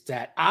 kids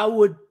that I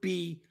would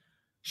be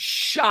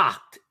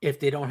shocked if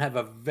they don't have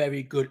a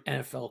very good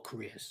NFL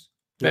careers.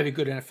 Very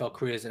good NFL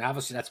careers. And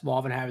obviously that's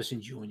Marvin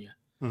Harrison Jr.,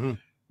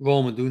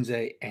 Rome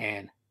Odunze,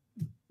 and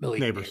Malik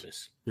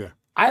Neighbors. Yeah.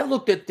 I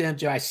looked at them,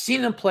 Jerry. I've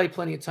seen them play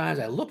plenty of times.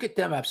 I look at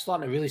them. I'm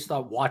starting to really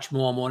watch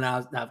more and more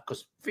now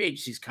because free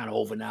agency is kind of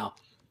over now.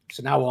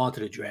 So now we're on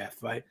to the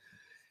draft, right?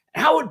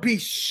 And I would be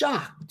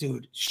shocked,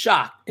 dude,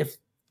 if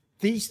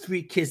these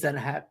 3 kids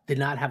did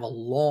not have a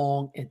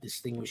long and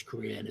distinguished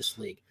career in this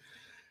league.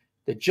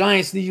 The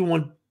Giants need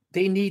one.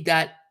 They need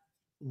that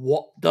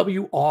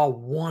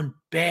WR1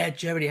 bad,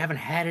 Jerry. They haven't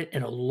had it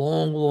in a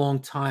long, long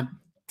time.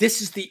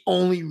 This is the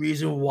only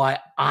reason why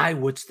I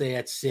would stay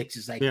at 6.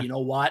 Is like, you know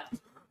what?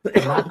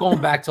 I'm not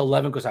going back to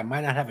 11 because I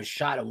might not have a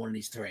shot at one of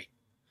these 3.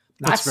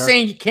 Not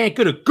saying you can't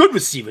get a good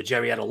receiver,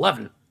 Jerry, at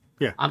 11.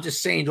 Yeah. I'm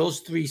just saying those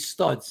 3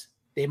 studs,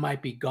 they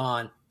might be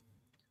gone.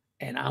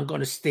 And I'm going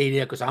to stay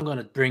there because I'm going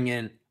to bring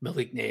in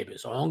Malik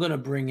Neighbors, or I'm going to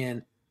bring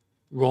in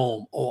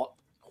Rome, or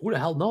who the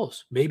hell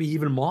knows? Maybe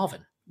even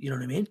Marvin. You know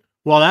what I mean?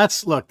 Well,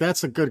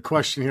 that's a good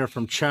question here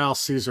from Charles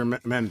Cesar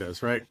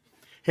Mendez, right?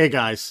 Hey,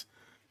 guys,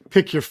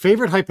 pick your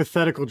favorite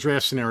hypothetical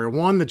draft scenario.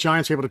 1, the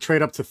Giants are able to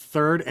trade up to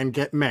 3rd and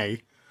get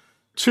May.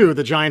 2,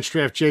 the Giants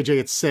draft JJ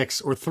at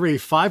 6. Or 3,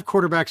 5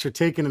 quarterbacks are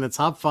taken in the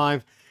top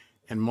 5,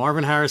 and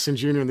Marvin Harrison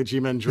Jr. and the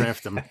G-Men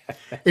draft him.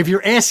 If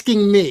you're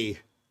asking me,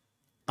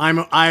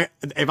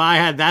 if I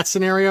had that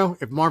scenario,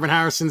 if Marvin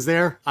Harrison's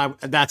there,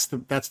 that's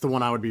the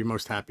one I would be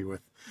most happy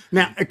with.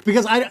 Now,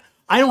 because I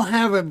don't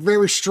have a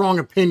very strong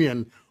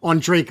opinion on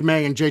Drake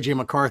May and JJ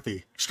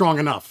McCarthy, strong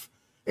enough.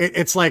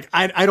 It's like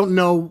I don't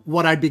know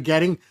what I'd be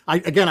getting.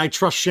 I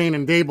trust Shane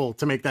and Dable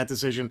to make that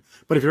decision.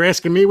 But if you're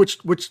asking me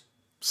which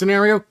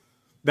scenario,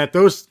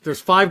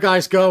 there's 5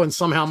 guys go and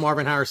somehow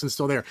Marvin Harrison's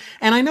still there.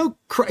 And I know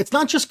it's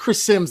not just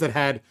Chris Sims that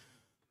had.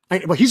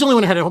 Well, he's the only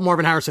one that had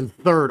Marvin Harrison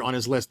 3rd on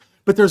his list.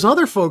 But there's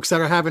other folks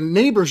that are having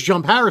Neighbors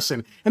jump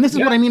Harrison. And this is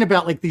what I mean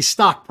about like these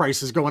stock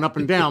prices going up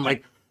and down.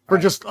 Like we're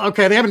just,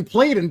 okay, they haven't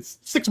played in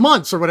 6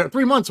 months or whatever,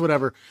 3 months,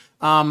 whatever.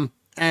 And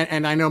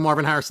I know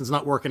Marvin Harrison's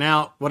not working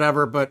out,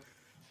 whatever. But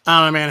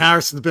I don't know, man,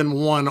 Harrison's been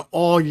one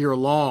all year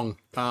long.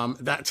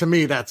 That to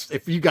me,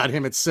 if you got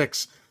him at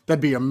 6,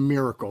 that'd be a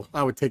miracle.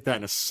 I would take that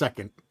in a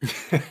second.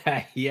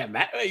 Yeah,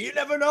 Matt, you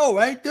never know,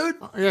 right, dude?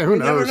 Yeah, who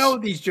knows? You never know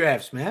these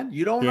drafts, man.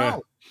 You don't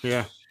know.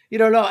 Yeah. You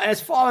don't know. As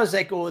far as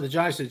like, the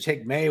Giants would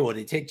take May or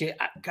they take Jay,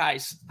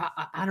 guys,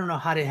 I don't know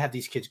how they have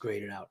these kids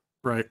graded out.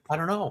 Right. I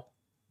don't know.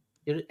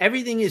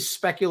 Everything is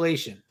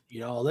speculation,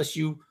 unless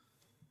you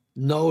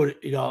know,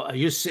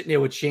 you're sitting there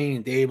with Shane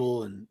and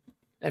Dable and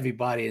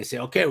everybody and say,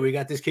 okay, we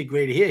got this kid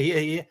graded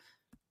here.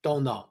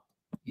 Don't know.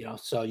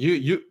 So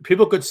you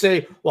people could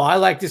say, well, I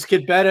like this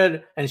kid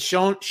better, and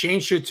Shane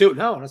should too.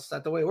 No, that's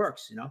not the way it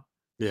works.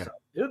 Yeah. So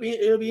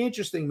it'll be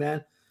interesting,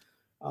 man.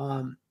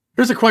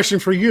 Here's a question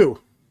for you.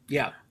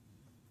 Yeah.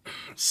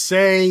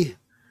 Say,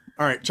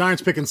 all right,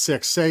 Giants picking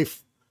 6.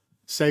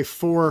 Say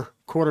 4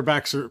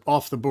 quarterbacks are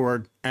off the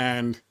board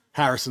and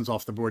Harrison's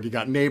off the board. You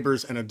got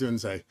Neighbors and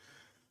Odunze.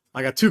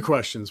 I got 2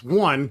 questions.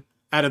 1,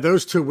 out of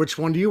those 2, which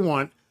one do you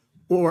want?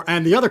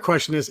 And the other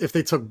question is, if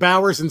they took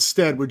Bowers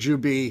instead, would you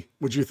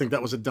think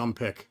that was a dumb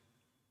pick?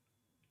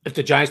 If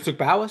the Giants took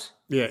Bowers?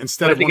 Yeah,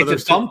 instead of one of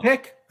those dumb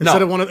pick?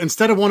 Instead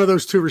of one of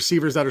those 2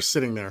 receivers that are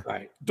sitting there.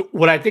 Right.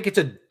 Would I think it's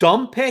a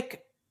dumb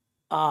pick?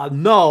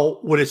 No.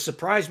 Would it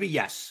surprise me?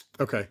 Yes.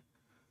 Okay.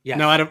 Yes.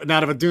 Now, out of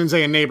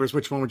Odunze and Neighbors,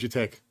 which one would you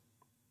take?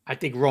 I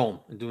think Rome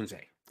and Odunze.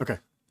 Okay.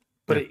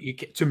 But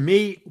to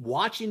me,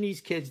 watching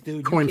these kids,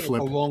 dude, coin you can't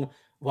flip. go wrong.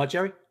 What,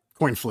 Jerry?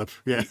 Coin flip.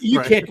 Yeah.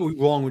 You can't go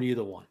wrong with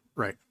either one.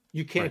 Right.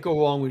 You can't go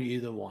wrong with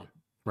either one.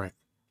 Right.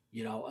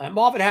 And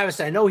Marvin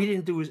Harrison, I know he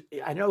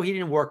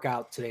didn't work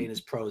out today in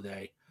his pro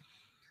day.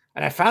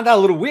 And I found out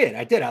a little weird.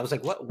 I did. I was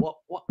like,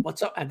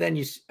 what's up? And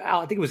then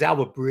I think it was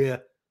Albert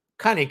Breer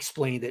kind of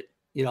explained it.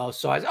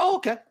 So I said, oh,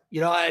 okay.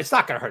 It's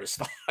not going to hurt his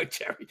stock,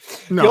 Jerry.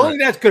 No, the only thing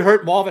that could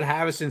hurt Marvin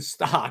Harrison's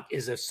stock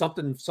is if some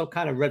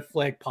kind of red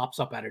flag pops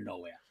up out of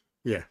nowhere.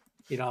 Yeah.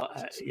 You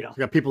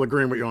got people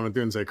agreeing with you on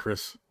Odunze,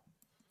 Chris.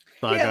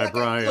 Side Guy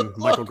Brian,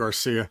 Michael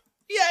Garcia.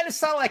 Yeah, and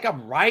it's not like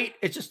I'm right.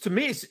 It's just, to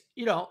me, it's,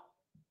 yeah.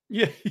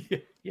 You're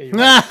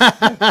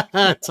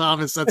right.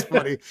 Thomas, that's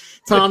funny.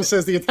 Tom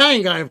says the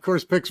Italian guy, of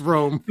course, picks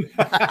Rome.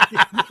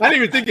 I didn't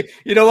even think.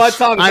 You know what,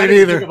 Thomas? I didn't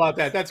even think about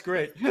that. That's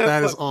great.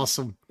 That is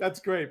awesome. That's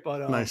great.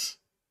 But nice.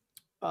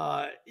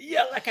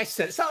 Yeah, like I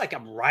said, it's not like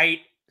I'm right.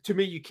 To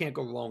me, you can't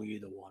go wrong with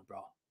either one,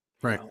 bro.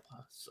 Right.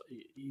 So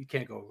you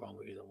can't go wrong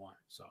with either one.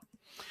 So.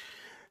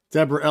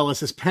 Deborah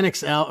Ellis, is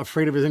Penix out,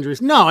 afraid of his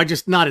injuries? No, I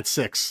just not at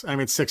 6. I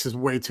mean, 6 is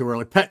way too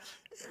early.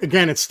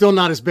 Again, it's still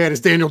not as bad as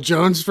Daniel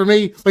Jones for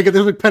me. Like if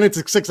there's like Penix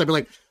at 6, I'd be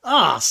like,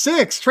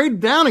 6, trade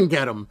down and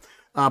get him.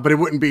 But it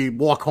wouldn't be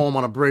walk home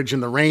on a bridge in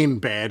the rain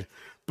bad.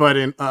 But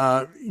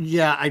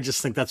yeah, I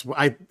just think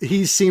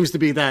he seems to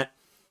be that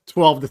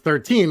 12 to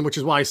 13, which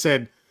is why I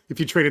said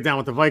if you traded down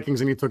with the Vikings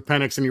and you took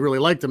Penix and you really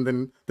liked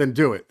him, then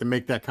do it. Then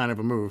make that kind of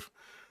a move.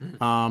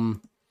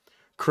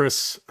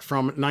 Chris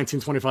from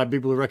 1925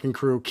 Big Blue Wrecking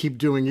Crew, keep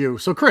doing you.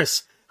 So,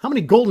 Chris, how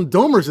many Golden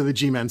Domers do the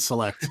G-Men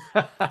select?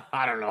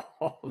 I don't know.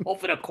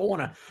 Hopefully the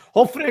corner.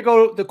 Hopefully they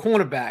go the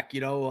cornerback,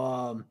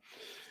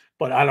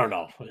 but I don't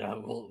know.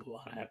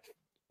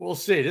 We'll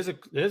see.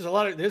 There's a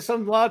lot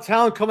of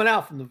talent coming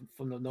out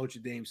from the Notre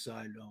Dame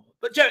side.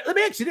 But Jerry, let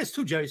me ask you this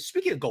too, Jerry.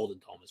 Speaking of Golden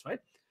Domers, right?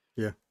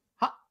 Yeah.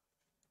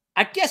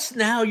 I guess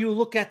now you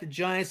look at the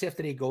Giants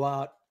after they go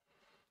out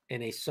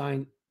and they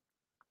sign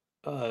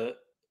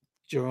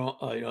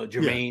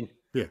Jermaine,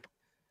 yeah,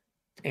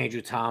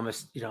 Andrew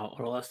Thomas,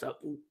 all that stuff.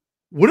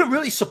 Would it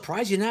really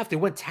surprise you now if they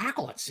went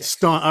tackle at 6?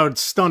 It would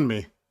stun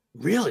me.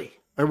 Really?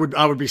 I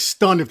would be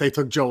stunned if they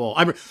took Joel.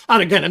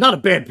 Again, not a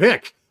bad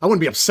pick. I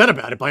wouldn't be upset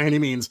about it by any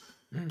means.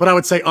 But I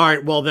would say, all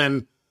right, well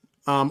then,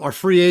 our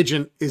free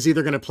agent is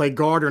either going to play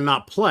guard or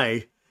not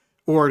play,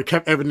 or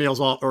Evan Neal's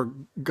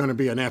going to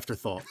be an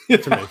afterthought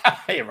to me.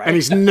 You're right. And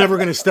he's never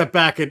going to step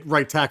back at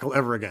right tackle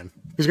ever again.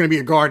 He's going to be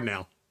a guard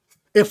now,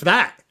 if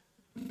that.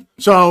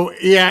 So,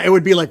 yeah, it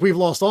would be like we've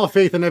lost all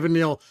faith in Evan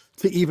Neal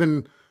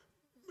to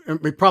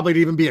probably to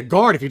even be a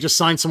guard if you just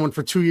signed someone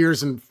for 2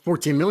 years and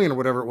 $14 million or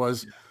whatever it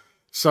was. Yeah.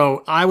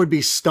 So I would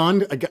be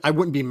stunned. I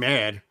wouldn't be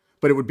mad,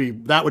 but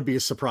that would be a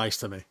surprise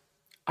to me.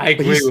 I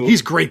agree.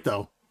 He's great,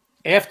 though.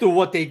 After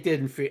what they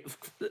did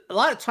a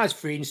lot of times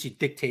free agency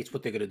dictates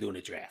what they're going to do in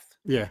the draft.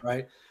 Yeah.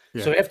 Right?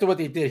 Yeah. So after what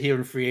they did here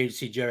in free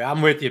agency, Jerry,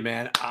 I'm with you,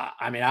 man.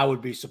 I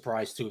would be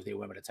surprised, too, if they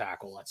went with a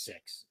tackle at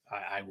 6.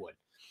 I would.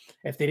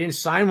 If they didn't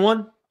sign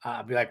one,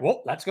 I'd be like,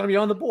 well, that's going to be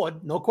on the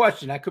board. No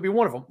question. That could be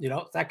one of them.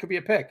 That could be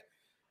a pick.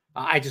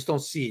 I just don't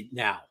see it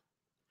now.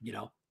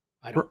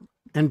 I don't.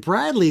 And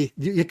Bradley,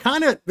 you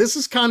kind of, this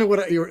is kind of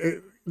what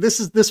this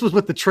was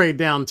with the trade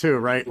down too,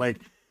 right? Like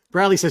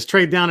Bradley says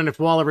trade down. And if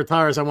Waller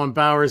retires, I want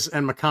Bowers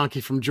and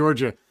McConkey from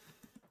Georgia.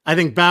 I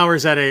think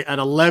Bowers at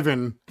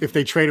 11, if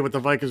they traded with the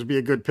Vikings, would be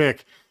a good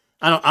pick.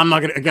 I'm not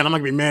going to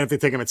be mad if they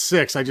take him at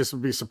 6. I just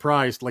would be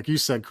surprised. Like you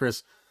said,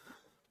 Chris.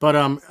 But,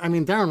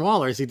 Darren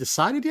Waller, has he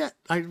decided yet?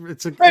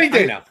 It's any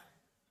day now.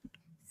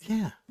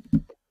 Yeah.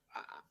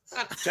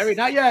 Jerry,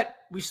 not yet.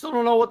 We still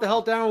don't know what the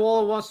hell Darren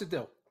Waller wants to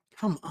do.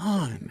 Come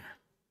on.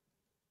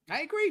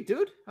 I agree,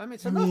 dude.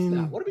 It's enough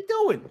now. What are we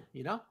doing?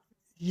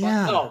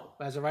 Yeah. But no,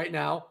 as of right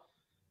now,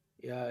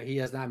 he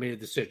has not made a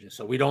decision.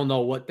 So we don't know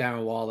what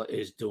Darren Waller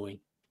is doing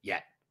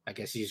yet. I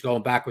guess he's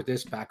going back with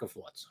this, back and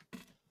forth.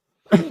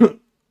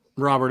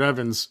 Robert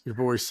Evans, your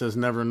voice says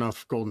never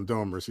enough Golden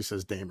Domers. He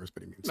says Damers,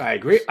 but he means. I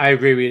agree. I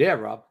agree with you there,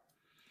 Rob.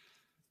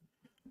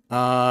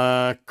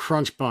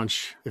 Crunch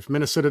Bunch. If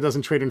Minnesota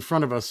doesn't trade in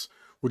front of us,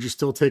 would you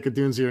still take a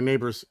Dunze or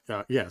Neighbors?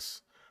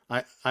 Yes.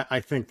 I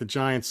think the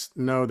Giants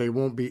know they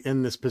won't be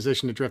in this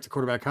position to draft a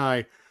quarterback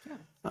high.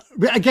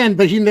 Again,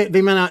 but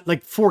they may not,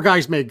 like 4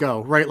 guys may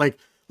go, right?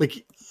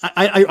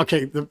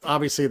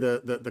 Obviously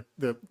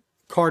the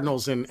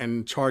Cardinals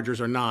and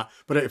Chargers are not,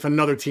 but if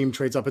another team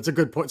trades up, it's a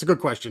good point. It's a good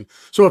question.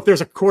 So if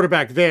there's a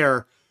quarterback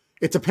there,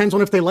 it depends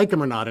on if they like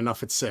him or not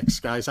enough at 6,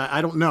 guys.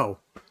 I don't know.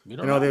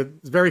 They're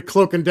very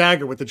cloak and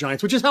dagger with the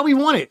Giants, which is how we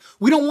want it.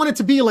 We don't want it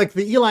to be like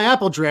the Eli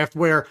Apple draft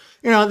where,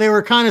 they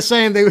were kind of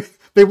saying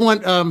they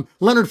want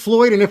Leonard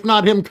Floyd, and if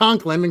not him,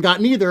 Conklin, and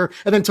got neither,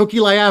 and then took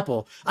Eli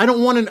Apple. I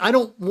don't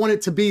want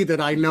it to be that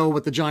I know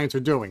what the Giants are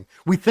doing.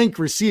 We think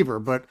receiver,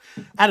 but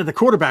out of the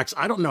quarterbacks,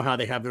 I don't know how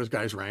they have those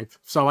guys ranked.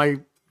 So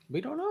we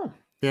don't know.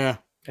 Yeah.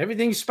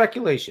 Everything's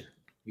speculation.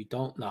 We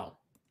don't know.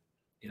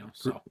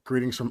 So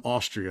greetings from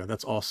Austria.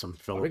 That's awesome,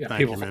 Philip.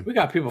 Thank you, man. We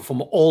got people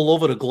from all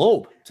over the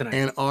globe tonight.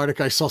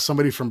 Antarctica. I saw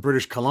somebody from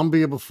British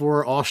Columbia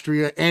before.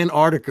 Austria.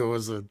 Antarctica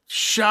was a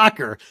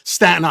shocker.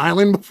 Staten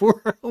Island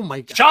before. Oh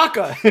my God.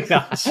 Shocker.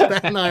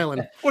 Staten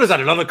Island. What is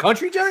that? Another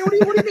country, Jerry? What do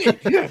you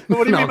mean?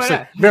 What do you mean by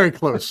that? Very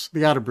close.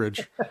 The Outer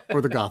Bridge or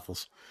the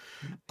Gothels.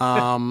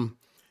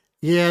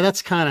 Yeah,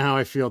 that's kind of how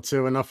I feel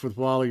too. Enough with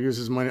Waller,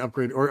 uses money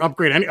upgrade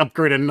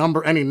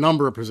any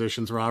number of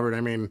positions, Robert.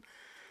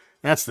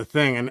 That's the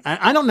thing. And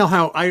I don't know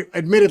how,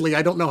 admittedly,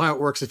 I don't know how it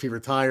works if he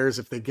retires,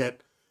 if they get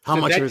how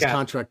much of his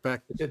contract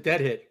back. It's a dead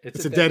hit.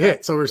 It's a dead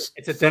hit. So it's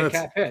a dead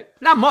cap hit.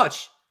 Not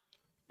much.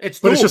 It's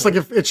just like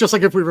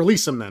if we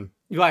release him then.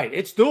 Right.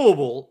 It's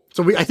doable.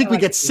 So I think we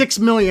get $6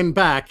 million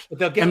back. But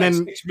they'll get like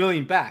 $6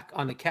 million back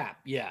on the cap.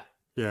 Yeah.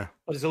 Yeah.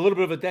 But it's a little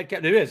bit of a dead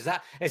cap. It is.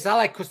 It's not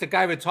like because the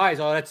guy retires,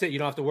 oh, that's it. You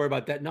don't have to worry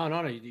about that. No,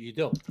 you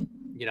do.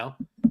 You know?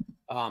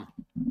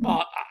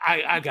 Well,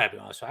 I gotta be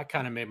honest. I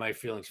kind of made my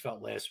feelings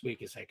felt last week.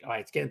 It's like, all right,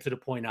 it's getting to the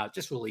point now.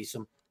 Just release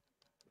him.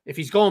 If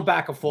he's going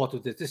back and forth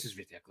with this is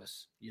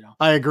ridiculous. You know.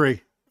 I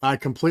agree. I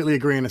completely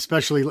agree, and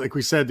especially like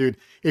we said, dude.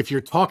 If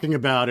you're talking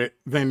about it,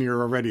 then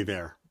you're already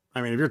there.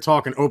 I mean, if you're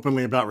talking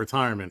openly about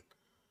retirement,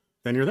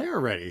 then you're there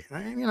already.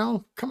 You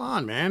know, come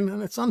on, man.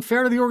 And it's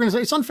unfair to the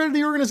organization. It's unfair to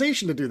the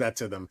organization to do that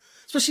to them,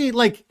 especially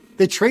like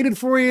they traded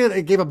for you.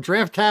 They gave up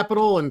draft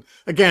capital, and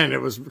again,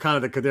 it was kind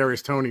of the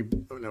Kadarius Toney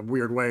in a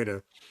weird way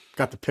to.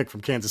 Got the pick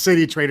from Kansas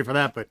City, traded for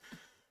that, but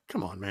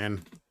come on,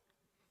 man.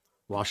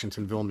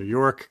 Washingtonville, New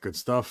York, good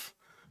stuff.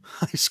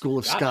 High School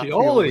of Scott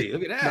Pioli.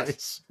 Look at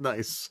that.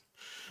 Nice.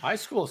 High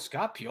School of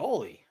Scott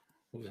Pioli,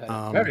 who had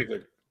a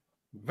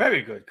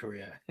very good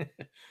career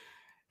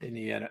in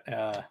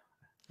the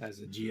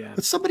as a GM.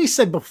 But somebody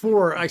said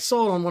before, I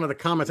saw it on one of the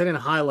comments, I didn't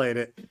highlight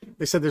it.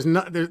 They said there's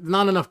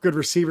not enough good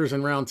receivers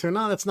in round 2.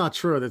 No, that's not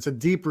true. That's a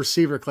deep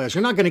receiver class.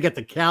 You're not going to get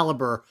the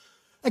caliber.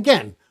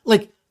 Again,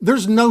 like,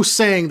 there's no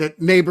saying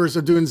that Neighbors,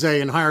 Odunze,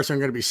 and Harrison are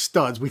going to be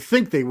studs. We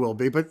think they will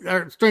be, but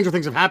stranger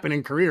things have happened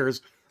in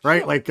careers,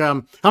 right? Like,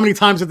 how many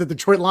times did the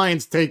Detroit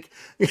Lions take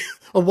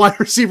a wide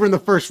receiver in the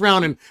first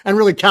round, and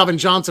really Calvin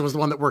Johnson was the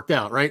one that worked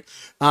out, right?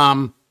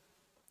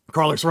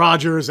 Carlos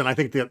Rogers, and I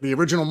think the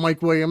original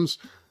Mike Williams.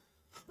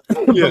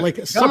 Yeah,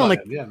 like someone like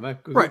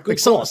right, like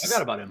I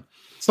forgot about him.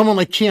 Someone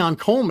like Keon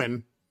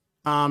Coleman.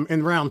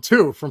 In round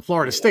 2 from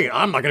Florida State.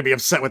 I'm not going to be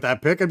upset with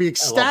that pick. I'd be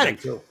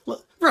ecstatic.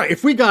 Right.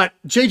 If we got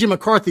JJ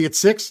McCarthy at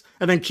 6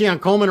 and then Keon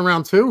Coleman in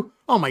round 2,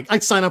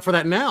 I'd sign up for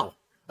that now.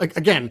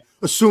 Again,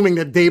 assuming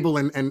that Dable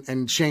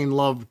and Shane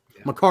love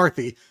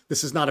McCarthy,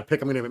 this is not a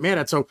pick I'm going to get mad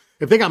at. So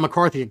if they got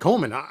McCarthy and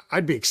Coleman,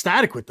 I'd be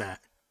ecstatic with that.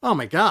 Oh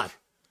my God.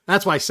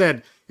 That's why I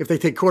said, if they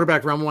take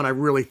quarterback round 1, I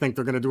really think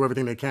they're going to do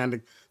everything they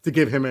can to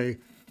give him a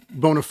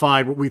bona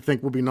fide, what we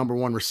think will be number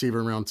 1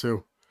 receiver in round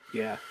 2.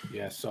 Yeah.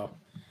 So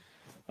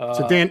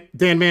Dan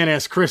Mann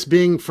asked Chris,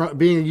 being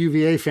a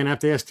UVA fan, I have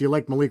to ask, do you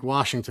like Malik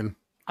Washington?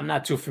 I'm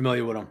not too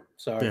familiar with him.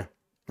 Sorry, yeah.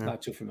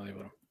 Not too familiar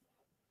with him.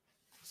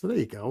 So there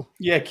you go.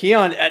 Yeah,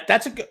 Keon,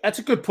 that's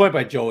a good point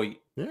by Joey.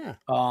 Yeah.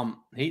 I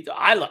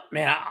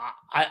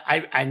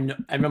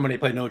remember when they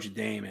played Notre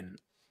Dame, and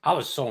I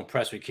was so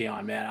impressed with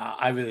Keon, man.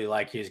 I really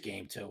like his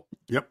game too.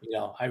 Yep. You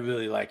know, I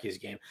really like his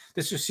game.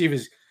 This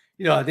receiver's,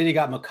 you know, then you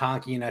got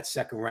McConkey in that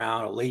second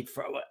round, or late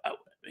for,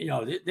 you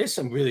know, there's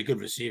some really good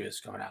receivers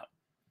coming out.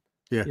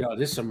 Yeah. You know,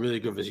 there's some really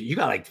good receivers. You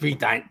got like 3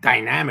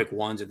 dynamic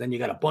ones, and then you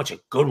got a bunch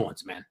of good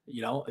ones, man.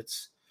 You know,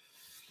 it's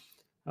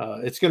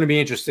going to be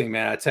interesting,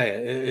 man. I tell you,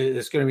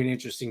 it's going to be an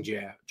interesting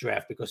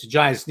draft because the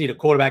Giants need a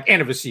quarterback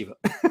and a receiver.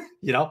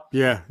 You know.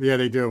 Yeah,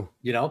 they do.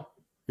 You know.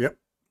 Yep.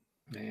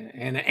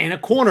 And a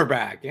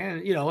cornerback,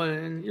 and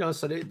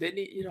so they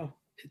need, you know,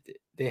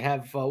 they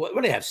have what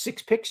do they have,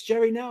 6 picks,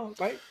 Jerry, now,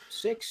 right?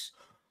 6.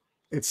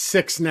 It's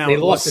 6 now. They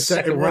lost the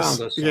second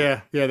round. Yeah,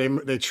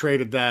 they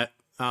traded that,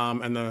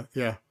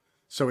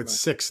 so it's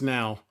 6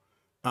 now.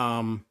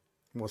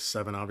 Well,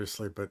 7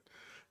 obviously, but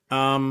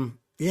and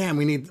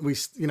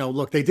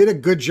look, they did a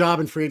good job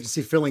in free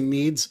agency filling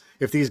needs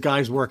if these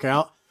guys work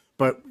out,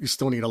 but you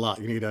still need a lot.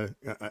 You need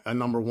a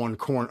number 1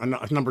 corner,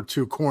 a number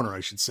 2 corner, I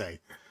should say.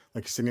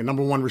 Like you said, you need a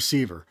number 1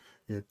 receiver.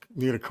 You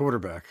need a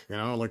quarterback. You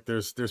know, like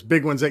there's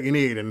big ones that you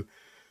need, and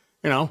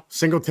you know,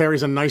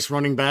 Singletary's a nice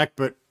running back,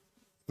 but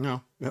you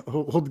know,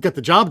 he'll get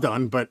the job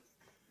done. But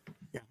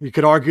yeah, you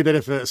could argue that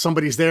if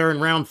somebody's there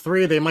in round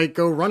 3, they might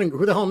go running.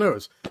 Who the hell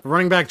knows? If a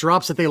running back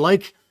drops that they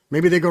like,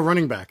 maybe they go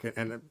running back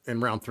in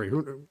round 3.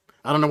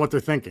 I don't know what they're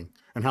thinking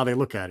and how they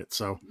look at it.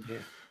 So, yeah.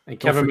 And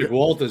Kevin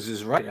McWalters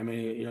is right. I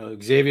mean, you know,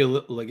 Xavier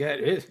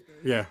Legette is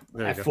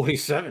at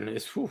 47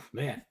 is,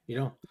 man. You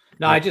know,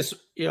 no, I just,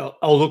 you know,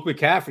 Luke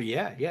McCaffrey,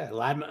 yeah, you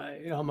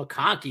know,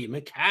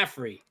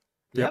 McCaffrey,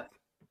 yep.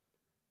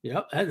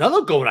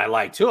 Another good one I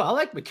like too. I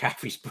like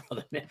McCaffrey's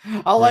brother, man.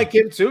 I like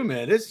him too,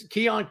 man. This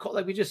Keon,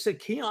 like we just said,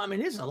 Keon. I mean,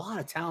 there's a lot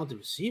of talented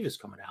receivers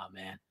coming out,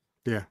 man.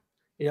 Yeah,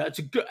 you know, it's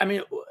a good. I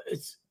mean,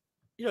 it's,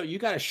 you know, you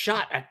got a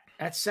shot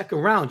at second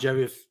round,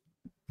 Jerry. If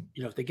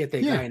you know, if they get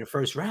their guy in the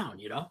first round,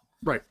 you know,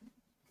 right.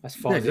 As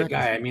far as the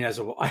guy, I mean, as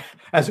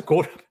a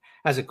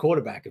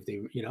quarterback, if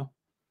they, you know.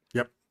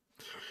 Yep.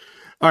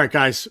 All right,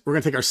 guys, we're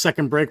gonna take our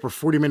second break. We're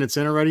 40 minutes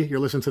in already. You're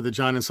listening to the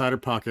Giant Insider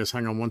Podcast.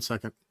 Hang on 1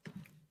 second.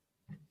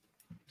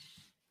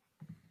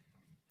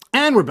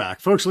 And we're back.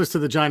 Folks, listen to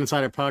the Giant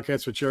Insider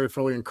Podcast with Jerry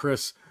Foley and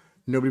Chris.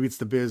 Nobody beats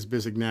the Biz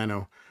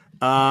Ignano.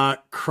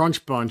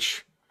 Crunch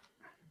Bunch.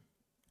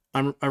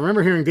 I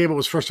remember hearing Dable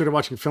was frustrated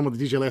watching film with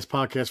the DJ Last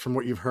podcast from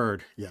what you've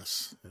heard.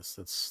 Yes,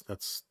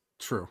 that's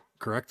true.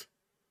 Correct?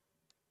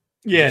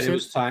 Yeah,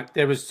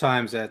 there was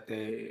times that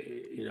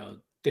they, you know,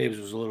 Davis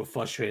was a little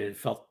frustrated.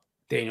 Felt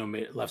Daniel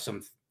left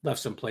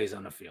some plays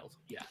on the field.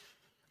 Yeah.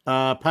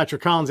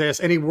 Patrick Collins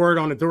asked, any word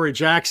on Adoree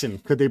Jackson?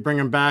 Could they bring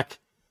him back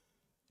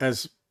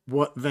as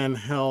what the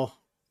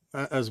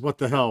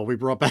hell? We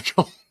brought back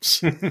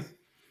Holmes.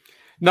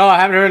 No, I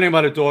haven't heard anything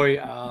about Adoree.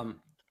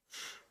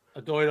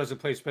 Adoree doesn't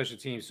play special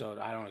teams, so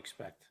I don't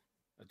expect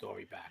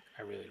Adoree back.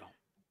 I really don't.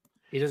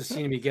 He doesn't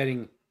seem to be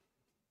getting.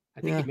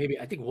 I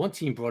think one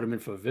team brought him in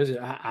for a visit.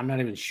 I'm not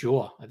even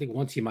sure. I think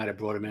one team might have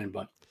brought him in,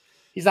 but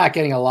he's not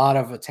getting a lot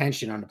of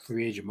attention on the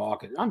free agent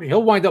market. I mean,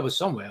 he'll wind up with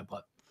somewhere,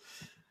 but.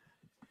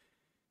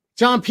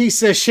 John P.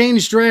 says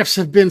Shane's drafts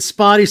have been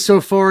spotty so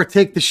far.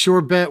 Take the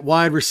sure bet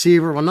wide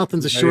receiver. Well,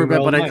 nothing's a sure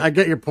bet, but I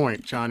get your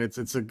point, John.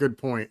 It's a good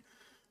point.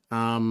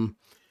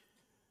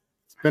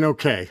 It's been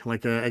okay.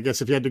 Like I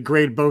guess if you had to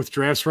grade both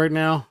drafts right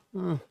now,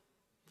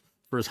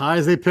 for as high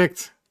as they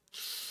picked,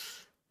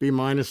 B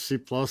minus, C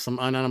plus.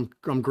 I'm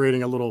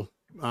grading a little.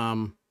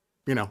 I'm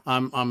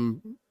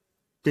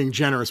being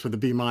generous with the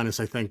B minus,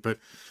 I think. But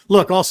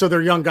look, also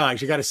they're young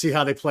guys. You got to see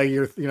how they play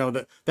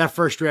that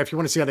first draft. You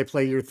want to see how they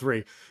play year 3.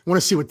 You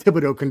want to see what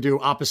Thibodeau can do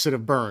opposite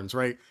of Burns,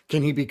 right?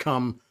 Can he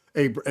become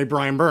a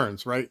Brian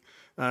Burns, right?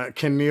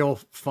 Can Neal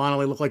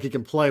finally look like he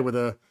can play with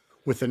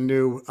a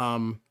new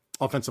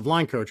offensive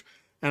line coach?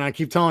 And I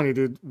keep telling you,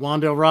 dude,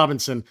 Wan'Dale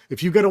Robinson,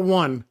 if you get a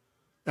 1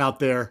 out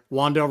there,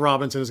 Wan'Dale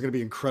Robinson is going to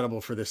be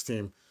incredible for this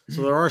team.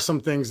 So there are some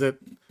things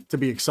to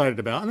be excited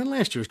about. And then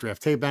last year's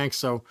draft, Tay Banks.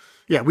 So,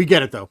 yeah, we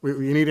get it, though. We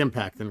need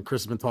impact. And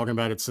Chris has been talking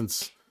about it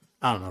since,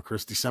 I don't know,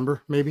 Chris,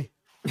 December, maybe?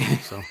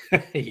 So,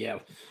 yeah.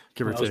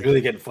 Give or take. I was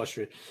really getting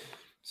frustrated.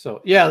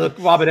 So, yeah, look,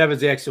 Robert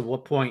Evans asked at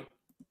what point,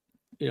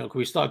 can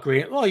we start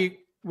grading? Well,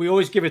 we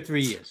always give it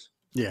 3 years.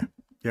 Yeah.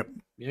 Yep.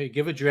 You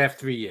give a draft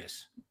 3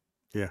 years.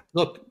 Yeah.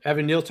 Look,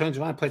 Evan Neal turns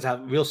around, plays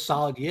a real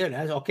solid year.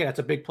 That's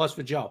a big plus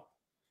for Joe.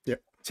 Yep.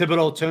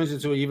 Thibodeau turns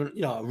into even,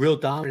 a real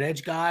dominant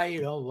edge guy,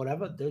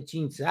 whatever,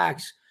 13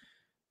 sacks.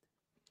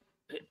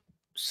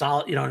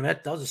 Solid,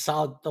 those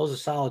are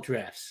solid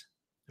drafts.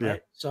 Right? Yeah.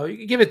 So you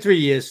can give it 3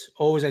 years.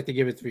 Always like to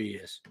give it 3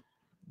 years.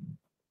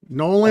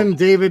 Nolan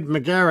David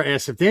McGarrett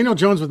asks, if Daniel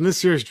Jones was in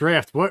this year's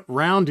draft, what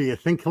round do you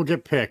think he'll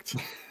get picked?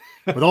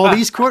 With all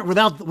these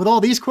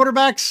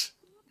quarterbacks?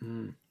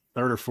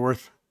 Third or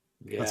fourth?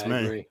 Yeah, that's I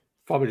me. agree.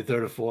 Probably the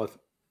third or fourth.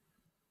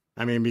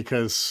 I mean,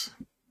 because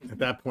at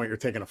that point you're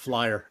taking a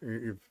flyer.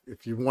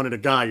 If you wanted a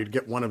guy, you'd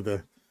get one of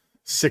the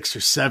 6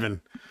 or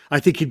 7. I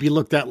think he'd be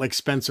looked at like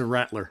Spencer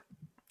Rattler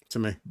to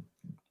me.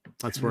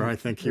 That's where I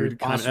think he would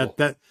kind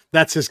of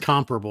that's his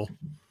comparable.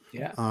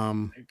 Yeah.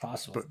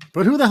 Possible.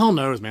 But who the hell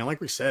knows, man?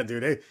 Like we said,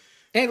 dude.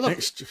 Hey,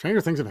 look,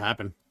 stranger things have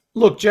happened.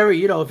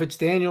 Jerry, if it's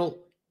Daniel,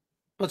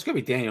 well, it's gonna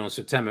be Daniel in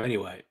September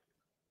anyway.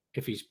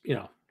 If he's,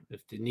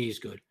 if the knee's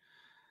good.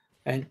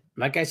 And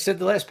like I said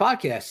the last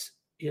podcast,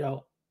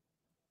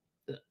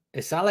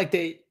 it's not like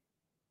they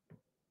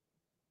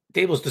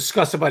was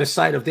disgusted by the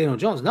sight of Daniel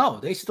Jones. No,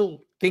 they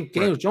still think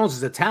Daniel Jones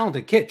is a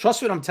talented kid.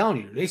 Trust me what I'm telling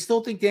you. They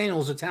still think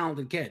Daniel's a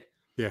talented kid.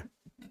 Yeah.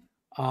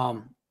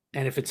 And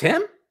if it's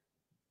him,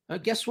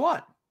 guess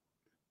what?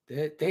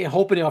 They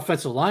hoping the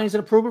offensive line is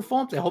going to prove it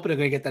for him. They're hoping they're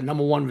going to get that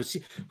number 1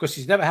 receiver because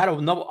he's never had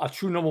a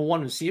true number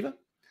 1 receiver.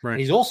 Right. And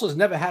he's also has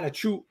never had a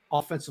true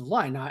offensive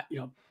line. Now,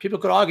 people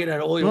could argue that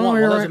all you want.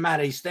 Well, it doesn't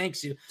matter. He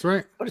stinks. That's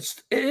right. But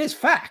it is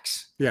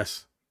facts.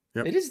 Yes.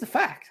 Yep. It is the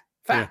fact.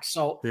 Facts.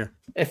 Yeah. So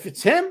if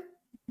it's him,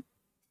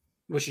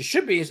 which it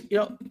should be, is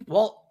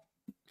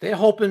they're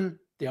hoping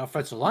the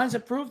offensive line's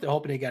improved. They're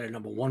hoping they got a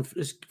number 1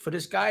 for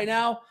this guy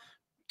now.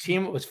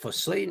 Team was for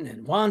Slayton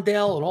and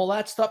Wan'Dale and all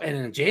that stuff, and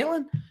then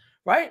Jalen,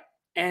 right?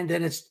 And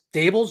then it's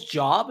Dable's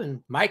job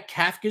and Mike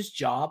Kafka's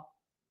job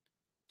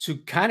to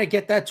kind of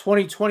get that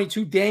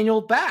 2022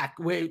 Daniel back,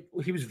 where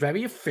he was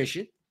very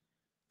efficient,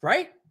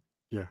 right?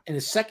 Yeah. In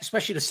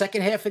especially the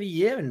second half of the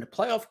year and the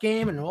playoff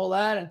game and all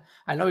that. And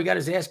I know he got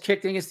his ass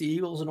kicked against the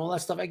Eagles and all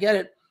that stuff. I get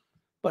it.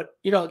 But,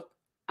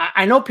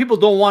 I know people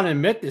don't want to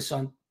admit this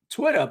on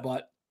Twitter,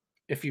 but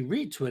if you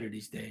read Twitter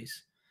these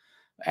days,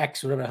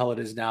 X, whatever the hell it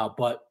is now,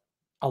 but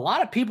a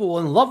lot of people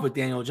were in love with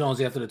Daniel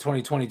Jones after the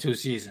 2022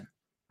 season.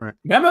 Right.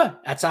 Remember?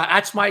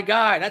 That's my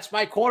guy. That's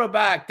my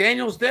quarterback.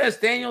 Daniel's this,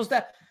 Daniel's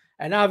that.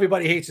 And now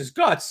everybody hates his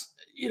guts.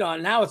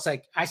 Now it's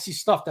like I see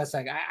stuff that's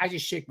like I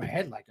just shake my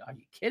head like, are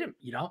you kidding?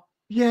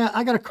 Yeah,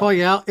 I got to call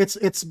you out.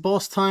 It's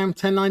boss time,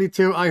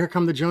 1092. Here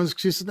come the Jones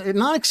excuses.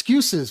 Not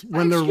excuses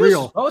when they're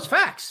real. Oh, it's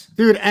facts.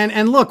 Dude,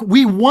 and look,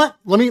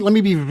 let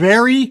me be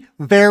very,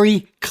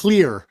 very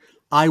clear.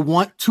 I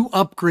want to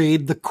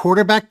upgrade the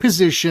quarterback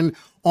position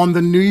on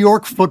the New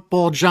York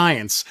Football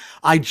Giants.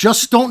 I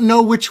just don't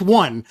know which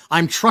one.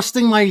 I'm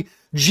trusting my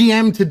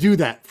GM to do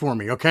that for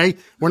me, okay?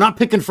 We're not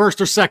picking first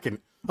or second.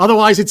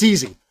 Otherwise, it's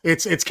easy.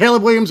 It's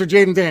Caleb Williams or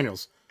Jaden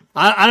Daniels.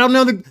 I don't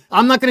know.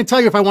 I'm not going to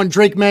tell you if I want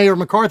Drake May or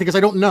McCarthy because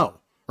I don't know,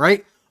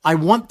 right? I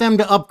want them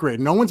to upgrade.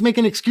 No one's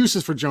making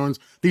excuses for Jones.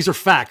 These are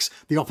facts.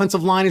 The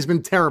offensive line has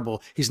been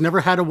terrible. He's never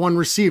had a 1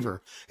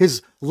 receiver.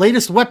 His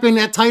latest weapon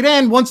at tight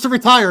end wants to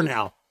retire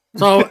now.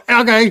 So,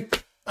 okay.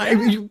 I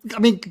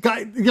mean,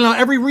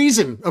 every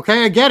reason.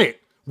 Okay, I get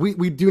it.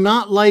 We do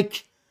not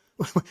like.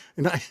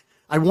 And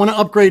I want to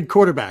upgrade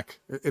quarterback.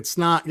 It's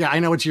not. Yeah, I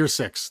know it's year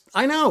 6.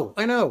 I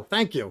know.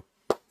 Thank you.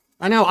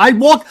 I know. I'm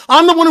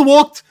the one who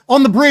walked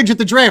on the bridge at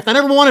the draft. I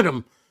never wanted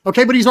him.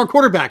 Okay, but he's our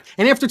quarterback.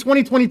 And after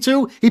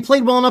 2022, he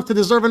played well enough to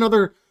deserve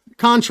another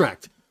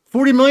contract.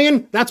 $40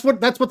 million. That's what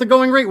the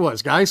going rate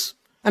was, guys.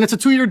 And it's a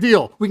 2-year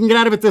deal. We can get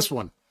out of it this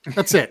one.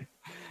 That's it.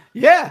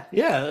 Yeah.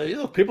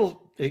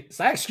 People. It's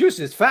not excuses.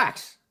 It's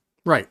facts.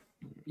 Right.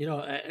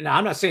 And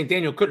I'm not saying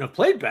Daniel couldn't have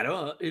played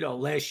better,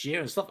 last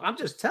year and stuff. I'm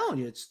just telling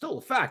you, it's still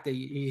a fact that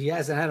he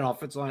hasn't had an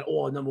offensive line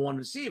or a number 1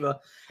 receiver.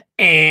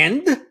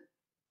 And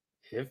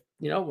if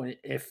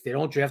they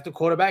don't draft a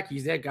quarterback,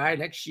 he's their guy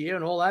next year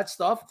and all that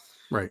stuff.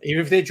 Right.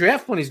 Even if they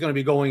draft one, he's going to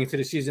be going into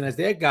the season as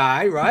their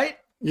guy, right?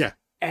 Yeah.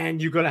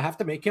 And you're going to have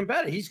to make him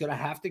better. He's going to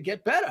have to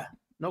get better.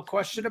 No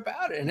question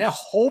about it. And they're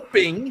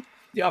hoping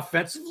the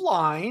offensive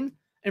line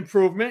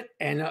improvement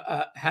and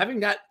having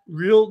that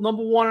real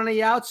number 1 on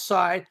the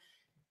outside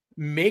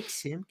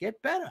makes him get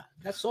better.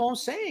 That's all I'm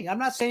saying. I'm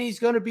not saying he's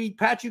going to be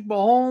Patrick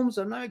Mahomes.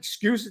 I'm not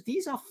excuses.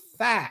 These are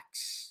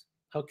facts.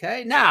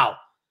 Okay. Now,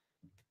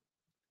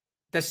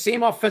 the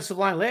same offensive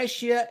line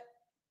last year,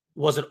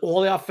 was it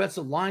all the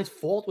offensive line's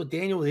fault with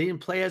Daniel? He didn't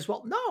play as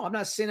well. No, I'm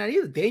not saying that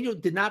either. Daniel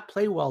did not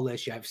play well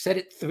last year. I've said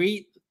it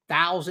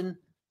 3,000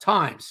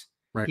 times.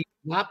 Right. He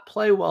did not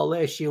play well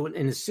last year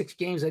in the 6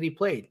 games that he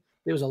played.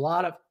 There was a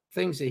lot of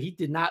things that he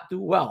did not do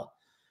well.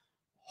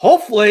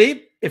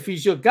 Hopefully, if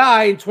he's your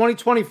guy in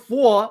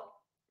 2024,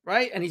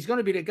 right, and he's going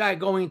to be the guy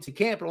going into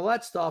camp and all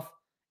that stuff,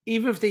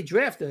 even if they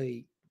draft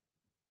a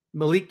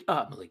Malik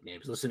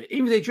names, listen,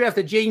 even if they draft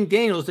a Jaden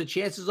Daniels, the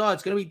chances are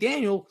it's going to be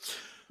Daniel,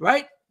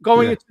 right,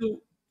 going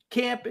into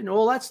camp and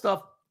all that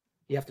stuff.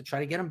 You have to try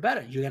to get him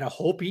better. You got to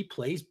hope he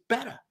plays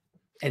better.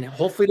 And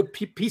hopefully the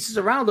pieces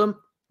around him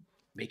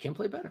make him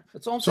play better.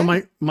 That's all I'm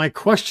saying. So my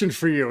question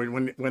for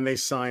you, when they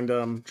signed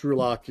Drew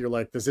Lock, you're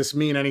like, does this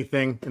mean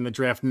anything in the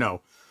draft?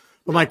 No.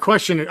 But my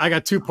question, I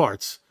got 2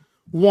 parts.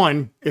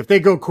 One, if they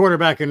go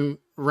quarterback in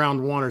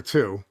round 1 or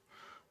 2,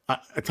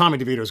 Tommy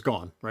DeVito's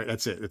gone, right?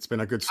 That's it. It's been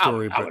a good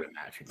story. I would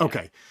imagine. Yeah.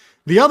 Okay.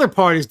 The other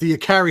part is, do you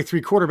carry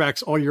 3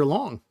 quarterbacks all year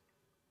long?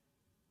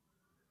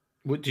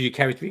 What, do you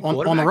carry 3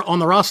 quarterbacks? On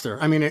the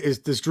roster? I mean,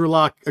 does Drew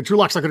Lock? Drew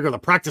Lock's not going to go to the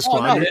practice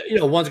squad.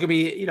 No, one's going to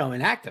be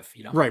inactive.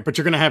 Right, but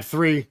you're going to have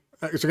 3.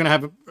 You're going to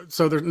have,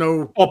 so there's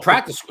no. Oh,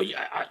 practice.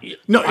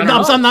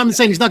 I'm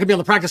saying he's not going to be on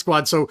the practice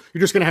squad. So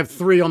you're just going to have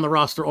 3 on the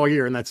roster all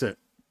year, and that's it.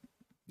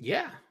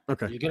 Yeah.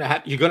 Okay. You're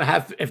going to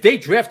have, if they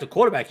draft a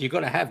quarterback, you're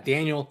going to have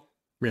Daniel,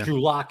 yeah, Drew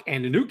Lock,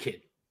 and a new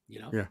kid. Yeah.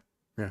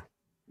 You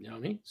know what I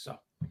mean? So.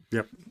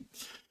 Yep.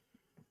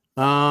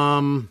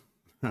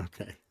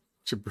 Okay.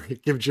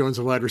 Should give Jones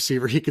a wide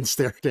receiver he can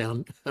stare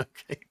down.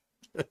 Okay.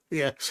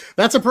 Yeah,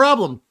 that's a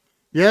problem.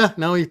 Yeah.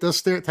 No, he does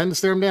tend to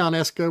stare him down.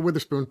 Ask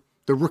Witherspoon,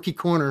 the rookie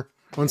corner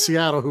on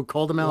Seattle, who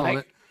called him out on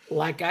it.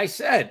 Like I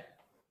said,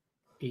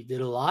 he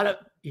did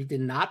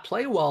not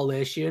play well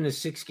last year in the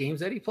 6 games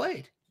that he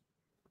played.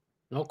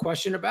 No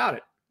question about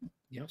it.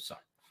 So.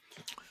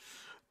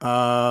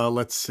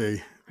 Let's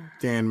see.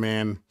 Dan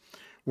Mann.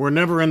 We're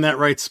never in that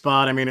right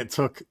spot. I mean, it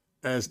took,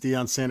 as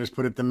Deion Sanders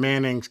put it, the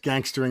Mannings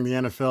gangstering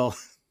the NFL.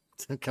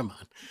 Come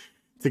on.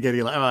 To get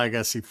Eli. Oh, I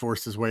guess he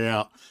forced his way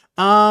out.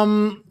 We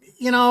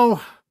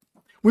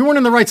weren't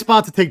in the right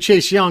spot to take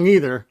Chase Young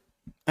either.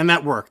 And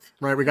that worked,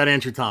 right? We got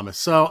Andrew Thomas.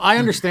 So I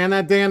understand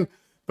that, Dan,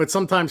 but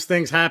sometimes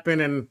things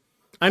happen. And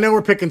I know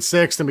we're picking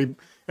 6th, and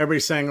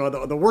everybody's saying,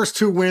 oh, the worst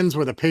 2 wins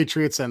were the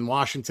Patriots and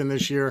Washington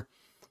this year.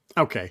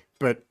 Okay.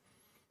 But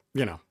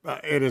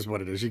it is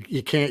what it is.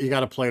 You got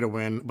to play to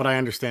win, but I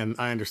understand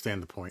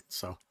the point.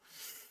 So,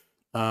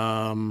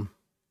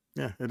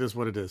 yeah, it is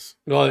what it is.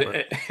 Well,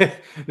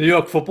 New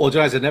York Football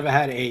Giants have never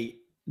had a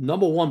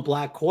number 1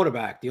 black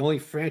quarterback. The only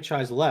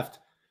franchise left.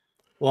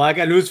 Well, I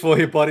got news for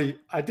you, buddy.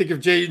 I think if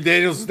Jaden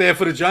Daniels is there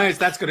for the Giants,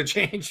 that's going to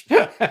change.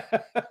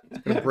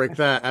 It's going to break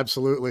that.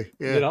 Absolutely.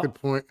 Yeah, good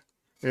point.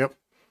 Yep.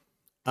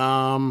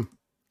 MetLife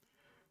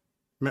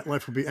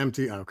will be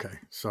empty. Okay,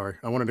 sorry.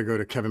 I wanted to go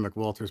to Kevin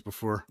McWalters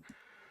before.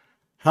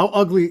 How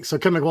ugly? So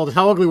Kevin McWalters,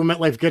 how ugly will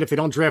MetLife get if they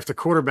don't draft a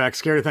quarterback?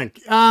 Scary to think.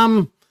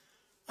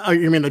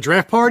 You mean the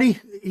draft party?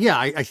 Yeah,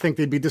 I think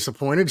they'd be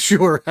disappointed.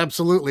 Sure,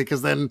 absolutely,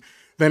 because then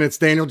it's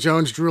Daniel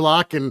Jones, Drew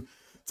Lock, and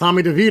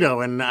Tommy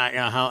DeVito, and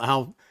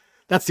how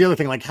that's the other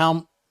thing. Like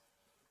how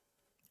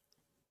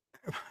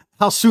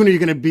soon are you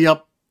going to be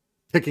up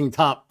picking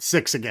top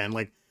 6 again?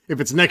 Like if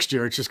it's next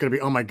year, it's just going to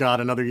be, oh my God,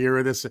 another year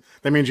of this.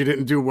 That means you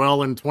didn't do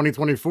well in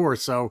 2024.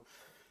 So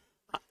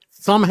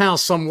somehow,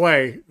 some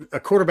way, a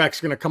quarterback's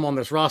going to come on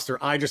this roster.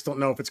 I just don't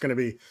know if it's going to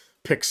be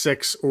pick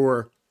 6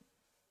 or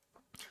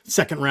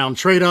 2nd round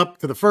trade up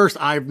to the 1st.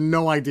 I have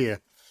no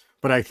idea,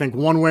 but I think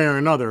one way or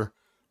another,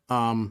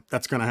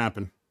 that's going to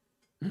happen.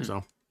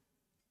 So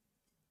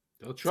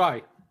they'll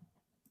try.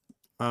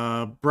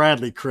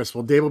 Bradley, Chris,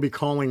 will Dable be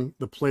calling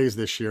the plays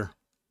this year?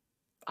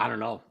 I don't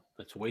know.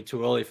 It's way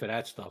too early for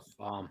that stuff.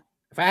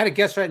 If I had to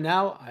guess right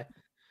now,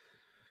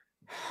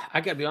 I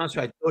got to be honest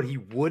with you, I thought he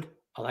would.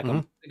 Like a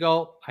month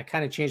ago, I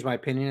kind of changed my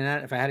opinion on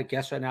that. If I had to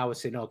guess right now, I would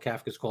say no,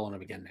 Kafka's calling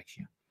him again next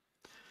year.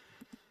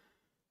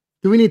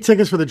 Do we need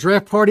tickets for the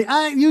draft party?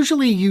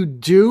 Usually you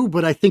do,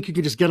 but I think you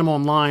could just get them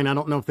online. I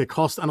don't know if they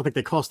cost. I don't think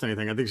they cost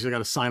anything. I think you got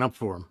to sign up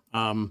for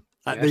them.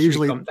 They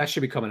usually that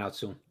should be coming out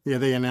soon. Yeah,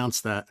 they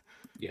announced that.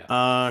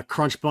 Yeah.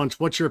 Crunch Bunch.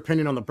 What's your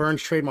opinion on the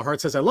Burns trade? My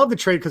heart says I love the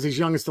trade because he's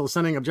young and still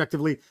ascending.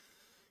 Objectively,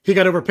 he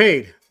got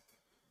overpaid.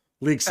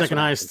 League's second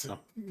highest.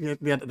 Yeah,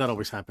 that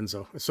always happens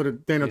though. So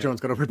did Daniel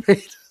Jones got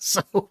overpaid.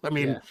 So I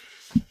mean,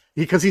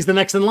 because he's the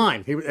next in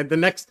line.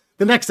 The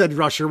next edge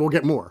rusher will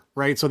get more,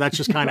 right? So that's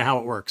just kind of how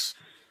it works.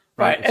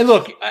 Right. And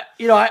look,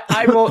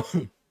 I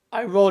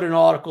wrote an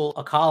article,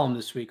 a column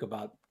this week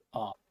about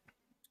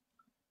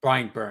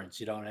Brian Burns,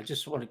 and I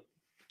just want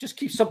to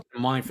keep something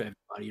in mind for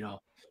everybody.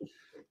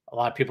 A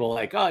lot of people are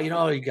like, oh,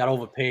 he got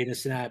overpaid,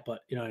 this and that,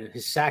 but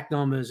his sack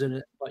numbers and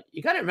it. But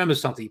you got to remember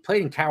something. He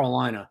played in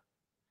Carolina,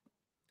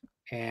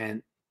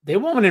 and they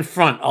weren't in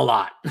front a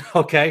lot.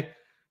 Okay,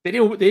 they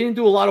didn't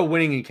do a lot of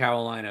winning in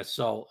Carolina.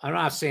 So I'm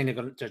not saying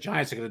the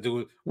Giants are going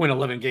to win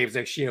 11 games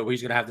next year where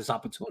he's going to have this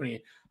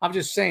opportunity. I'm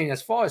just saying,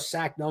 as far as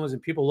sack numbers,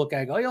 and people look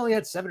at it, go, he only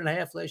had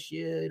 7.5 last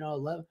year,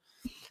 11.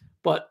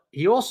 But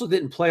he also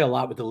didn't play a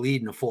lot with the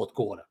lead in the fourth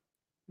quarter.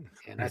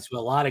 And that's where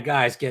a lot of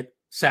guys get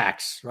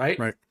sacks, right?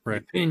 Right.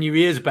 You pin your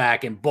ears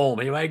back and boom,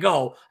 here I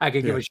go. I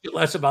could give a shit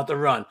less about the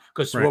run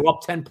because we're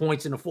up 10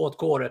 points in the fourth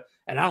quarter,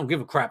 and I don't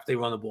give a crap if they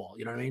run the ball.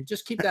 You know what I mean?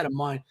 Just keep that in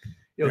mind.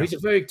 He's a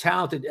very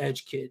talented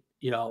edge kid,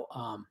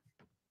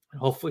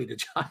 hopefully the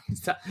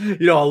Giants,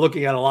 are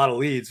looking at a lot of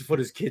leads to put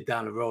his kid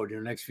down the road in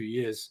the next few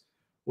years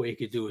where he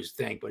could do his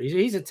thing. But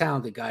he's a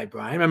talented guy,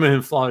 Brian. I remember him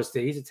in Florida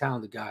State. He's a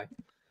talented guy.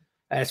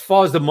 As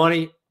far as the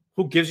money,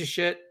 who gives a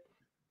shit?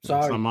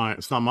 Sorry.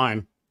 It's not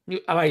mine.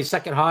 He's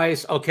second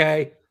highest.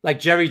 Okay. Like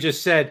Jerry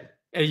just said,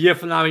 a year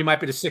from now, he might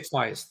be the sixth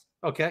highest.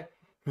 Okay.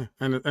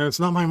 And it's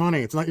not my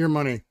money. It's not your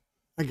money.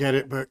 I get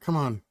it, but come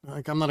on.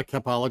 Like, I'm not a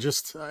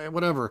capologist.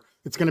 Whatever.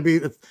 It's going to be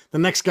the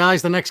next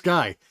guy's the next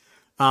guy.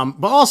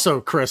 But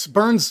also, Chris,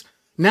 Burns,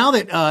 now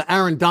that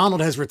Aaron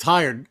Donald has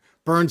retired,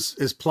 Burns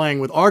is playing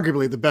with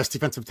arguably the best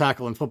defensive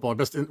tackle in football,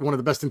 one of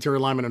the best interior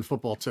linemen in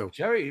football, too.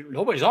 Jerry,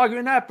 nobody's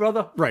arguing that,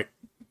 brother. Right.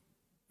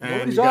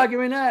 Nobody's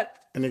arguing that.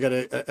 And you got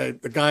a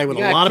guy with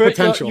a lot of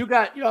potential. You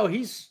got,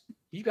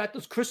 you got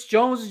those Chris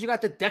Joneses, you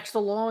got the Dexter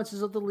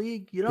Lawrences of the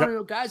league,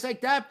 guys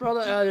like that,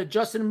 brother.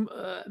 Justin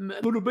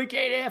Budubike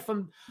there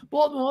from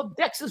Baltimore.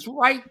 Dexter's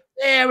right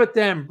there with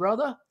them,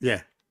 brother.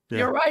 Yeah.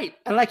 You're right.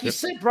 And like you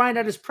said, Brian,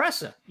 at his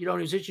presser, he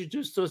was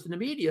introduced to us in the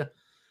media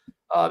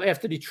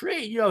after the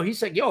trade.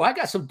 He's like, I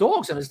got some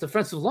dogs on this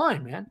defensive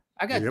line, man.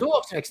 I got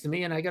dogs next to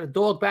me, and I got a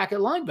dog back at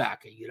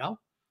linebacker,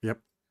 Yep.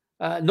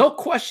 No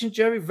question,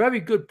 Jerry. Very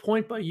good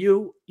point by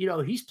you.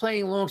 He's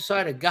playing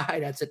alongside a guy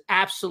that's an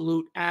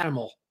absolute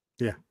animal.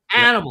 Yeah.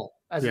 Animal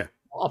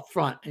up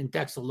front. And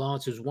Dexter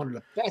Lawrence is one of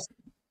the best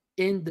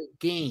in the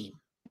game.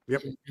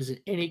 Yep. Isn't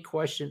any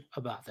question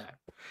about that.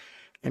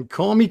 And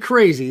call me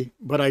crazy,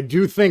 but I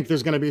do think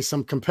there's going to be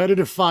some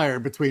competitive fire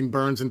between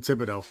Burns and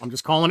Thibodeau. I'm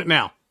just calling it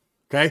now.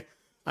 Okay.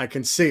 I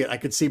can see it. I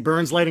could see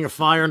Burns lighting a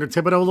fire under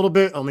Thibodeau a little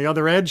bit on the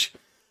other edge.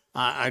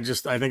 I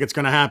think it's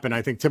going to happen.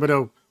 I think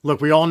Thibodeau, look,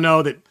 we all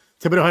know that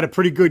Thibodeau had a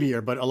pretty good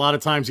year, but a lot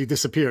of times he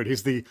disappeared.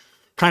 He's the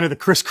kind of the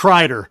Chris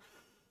Kreider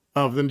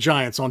of the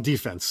Giants on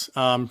defense.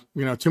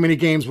 Too many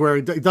games where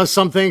he does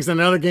some things, and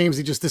in other games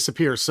he just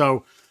disappears.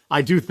 So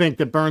I do think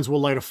that Burns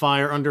will light a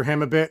fire under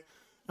him a bit.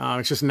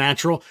 It's just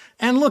natural.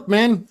 And look,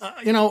 man,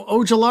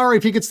 Ojulari,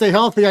 if he could stay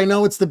healthy, I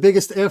know it's the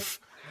biggest if,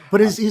 but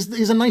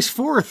he's a nice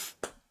fourth.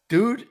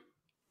 Dude,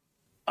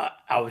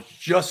 I was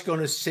just going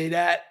to say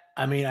that.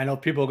 I mean, I know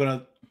people are going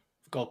to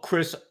go,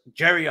 Chris,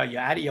 Jerry, are you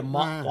out of your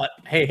mind? But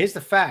hey, here's the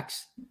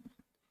facts.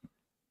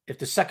 If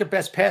the second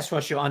best pass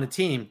rusher on the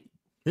team,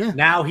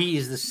 now he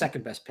is the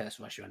second best pass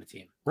rusher on the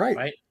team.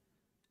 Right.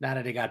 Now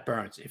that they got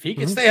Burns. If he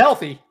can stay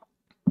healthy,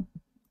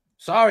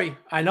 sorry,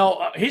 I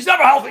know he's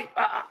never healthy.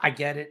 I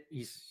get it.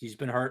 He's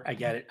been hurt. I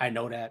get it. I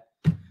know that.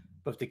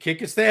 But if the kid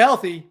can stay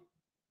healthy,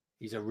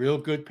 he's a real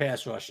good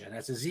pass rusher. And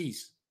that's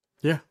Azeez.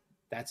 Yeah.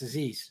 That's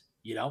Azeez.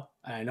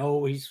 I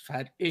know he's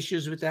had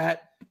issues with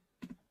that,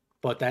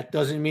 but that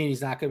doesn't mean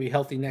he's not going to be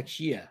healthy next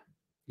year.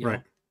 Right.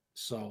 Know?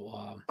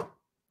 So,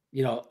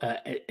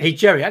 hey,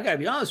 Jerry, I got to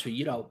be honest with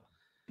you.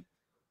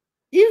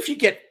 Even if you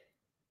get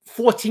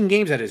 14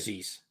 games at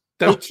Azeez,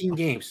 13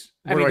 games.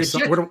 Where do I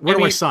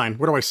sign?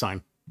 Where do I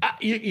sign?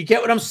 You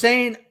get what I'm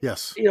saying?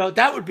 Yes.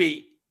 That would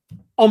be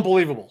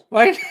unbelievable,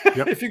 right?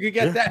 Yep. If you could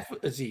get that for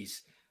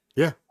Azeez.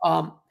 Yeah.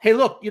 Hey,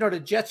 look, the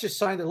Jets just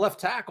signed a left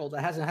tackle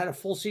that hasn't had a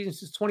full season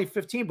since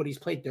 2015, but he's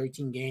played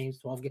 13 games,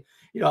 12 games,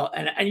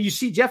 and you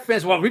see Jet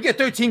fans, well, we get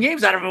 13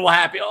 games out of him, we're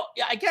happy. Oh,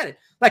 yeah, I get it.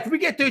 Like, if we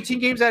get 13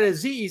 games out of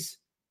Azeez,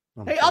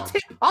 hey, I'll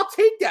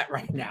take that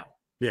right now.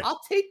 Yeah.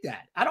 I'll take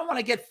that. I don't want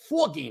to get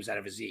 4 games out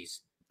of Azeez.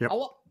 Yep.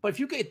 But if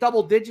you get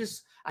double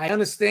digits, I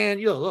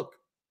understand, look,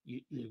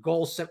 your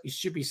goal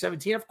should be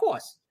 17, of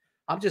course.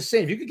 I'm just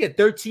saying, if you could get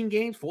 13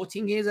 games,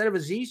 14 games out of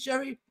Azeez,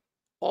 Jerry,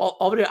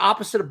 over the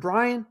opposite of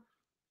Brian,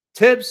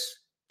 Tibbs,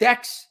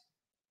 Dex,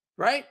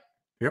 right?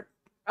 Yep.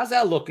 How's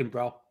that looking,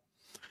 bro?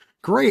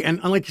 Great.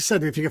 And like you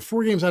said, if you get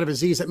 4 games out of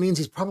Azeez, that means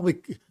he's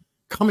probably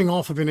coming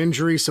off of an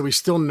injury, so he's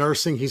still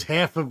nursing. He's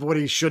half of what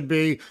he should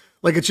be.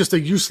 Like, it's just a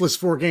useless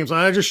 4 games.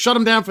 I just shut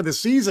him down for the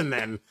season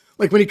then.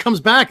 Like, when he comes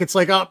back, it's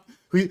like,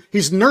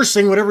 he's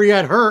nursing whatever he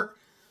had hurt.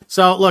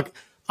 So, look,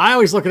 I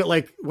always look at it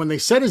like when they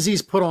said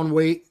Aziz put on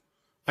weight,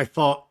 I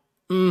thought,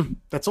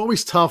 that's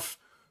always tough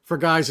for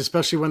guys,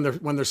 especially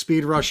when they're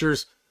speed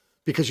rushers,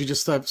 because you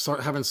just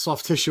start having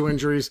soft tissue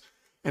injuries.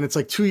 And it's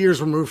like 2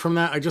 years removed from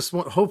that. I just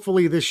want,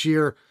 hopefully this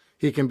year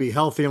he can be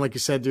healthy. And like you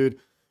said, dude,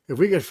 if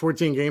we get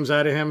 14 games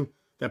out of him,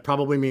 that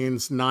probably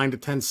means 9 to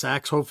 10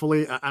 sacks,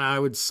 hopefully. I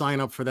would sign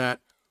up for that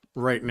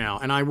right now.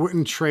 And I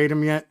wouldn't trade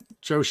him yet,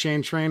 Joe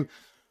Shane Train.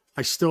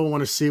 I still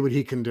want to see what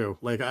he can do.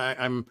 Like,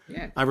 I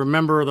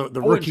remember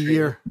the rookie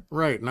year.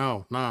 Right,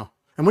 no.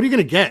 And what are you going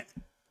to get?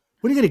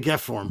 What are you going to get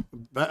for him?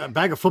 A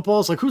bag of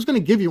footballs? Like, who's going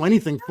to give you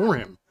anything for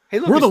him? Hey,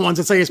 look, we're the ones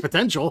that say his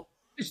potential.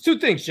 It's 2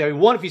 things, Jerry.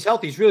 One, if he's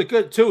healthy, he's really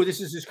good. 2,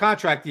 this is his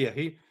contract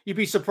year. You'd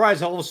be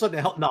surprised all of a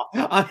sudden.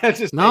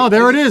 No,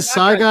 there it is.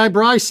 Side guy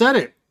Bry said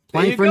it.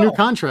 Playing for a new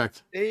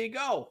contract. There you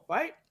go.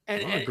 Right?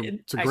 And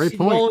it's a great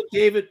point.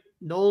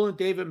 Nolan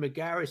David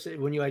McGarry said,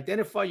 when you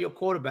identify your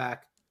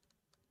quarterback,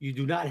 you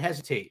do not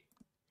hesitate.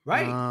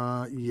 Right?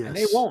 Yes. And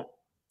they won't.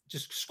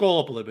 Just scroll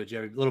up a little bit,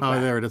 Jerry. A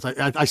little there it is.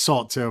 I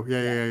saw it too.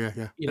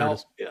 Yeah. You know,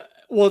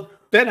 well,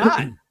 they're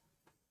not.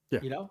 Yeah.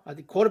 You know, I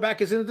think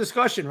quarterback is in the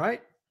discussion,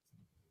 right?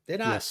 They're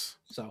not. Yes.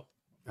 So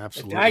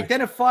absolutely. If they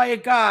identify a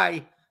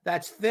guy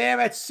that's there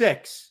at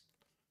 6,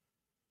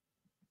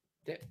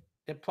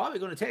 they're probably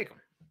going to take him.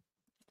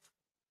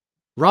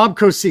 Rob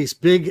Cosis,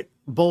 big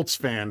Bolts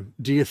fan.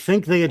 Do you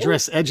think they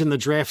address edge in the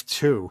draft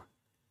too?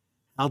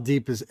 How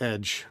deep is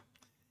edge?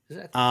 Is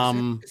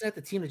that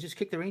the team that just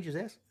kicked the Rangers'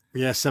 ass?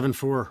 Yeah,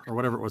 7-4 or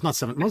whatever it was. Not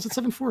 7. Was it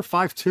 7-4?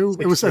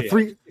 5-2? It was a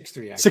 3.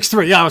 6-3.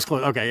 6-3. Yeah, I was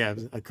close. Okay, yeah.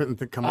 I couldn't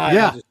think come up.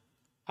 Yeah.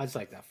 I just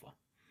like that fun.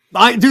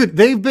 Dude,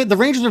 the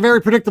Rangers are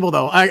very predictable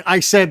though. I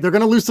said they're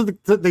going to lose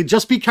they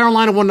just beat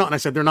Carolina 1-0, and I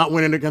said they're not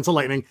winning against the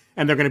Lightning,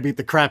 and they're going to beat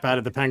the crap out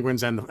of the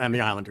Penguins and the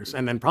Islanders,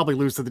 and then probably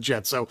lose to the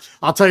Jets. So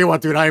I'll tell you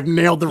what, dude, I have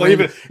nailed the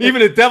Rangers.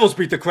 Even the Devils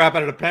beat the crap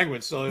out of the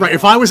Penguins. So right,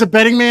 if I was a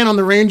betting man on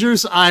the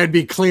Rangers, I'd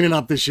be cleaning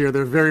up this year.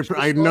 They're very.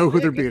 I know who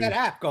they're beating. Get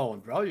that app going,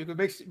 bro. You could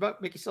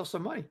make yourself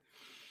some money.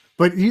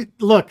 But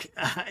look,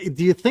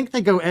 do you think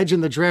they go edge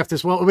in the draft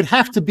as well? It would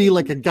have to be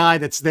like a guy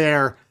that's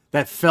there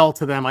that fell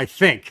to them, I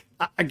think.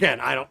 Again,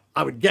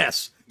 I would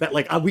guess that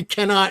like we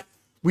can't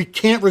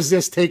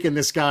resist taking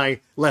this guy.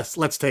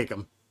 Let's take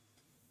him.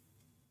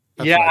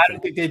 That's I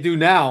don't think they do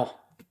now.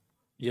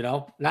 You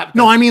know,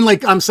 no, I mean,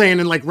 like I'm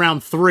saying in like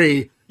round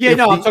 3. Yeah,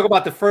 no, I'm talking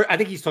about the first. I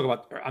think he's talking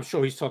about. I'm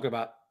sure he's talking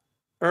about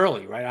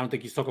early, right? I don't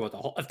think he's talking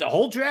about the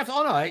whole draft.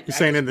 Oh no, he's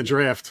saying in the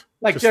draft.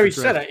 Like Jerry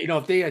said, you know,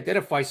 if they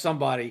identify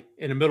somebody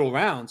in the middle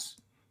rounds,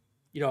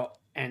 you know,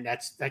 and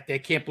that's like they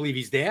can't believe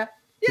he's there.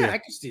 Yeah, I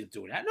can still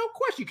do that. No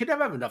question. You could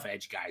never have enough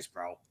edge guys,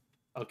 bro.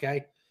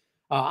 Okay.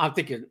 I'm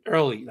thinking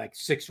early, like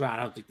 6th round.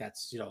 I don't think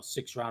that's,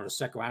 6th round or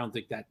 2nd round. I don't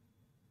think that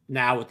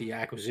now with the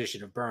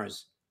acquisition of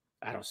Burns,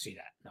 I don't see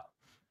that. No.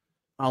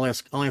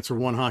 I'll answer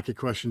one hockey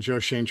question. Joe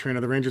Shane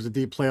Trainer. The Rangers a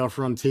deep playoff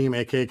run team,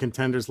 aka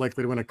contenders,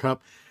 likely to win a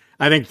cup.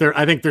 I think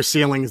their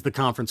ceiling is the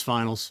conference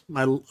finals.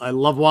 I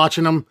love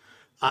watching them.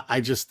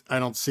 I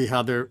don't see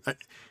how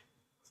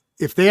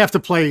if they have to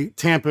play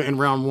Tampa in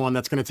round 1,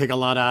 that's going to take a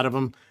lot out of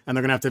them, and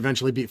they're going to have to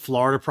eventually beat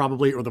Florida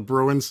probably or the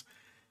Bruins.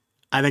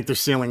 I think their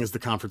ceiling is the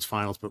conference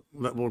finals, but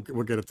we'll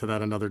get into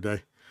that another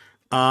day.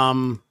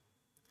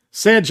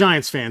 Sad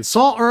Giants fan.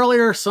 Saw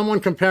earlier someone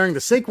comparing the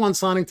Saquon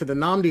signing to the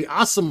Nnamdi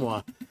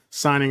Asomugha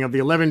signing of the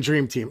 11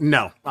 Dream Team.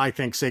 No, I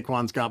think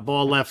Saquon's got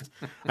ball left.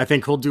 I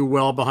think he'll do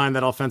well behind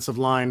that offensive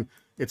line.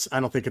 I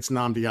don't think it's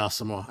Nnamdi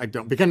Asomugha. I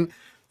don't.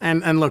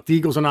 And look, the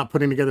Eagles are not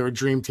putting together a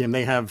dream team.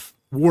 They have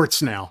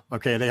warts now.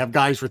 Okay, they have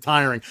guys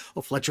retiring.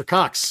 Oh, Fletcher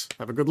Cox,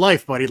 have a good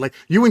life, buddy. Like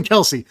you and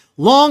Kelsey,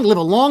 live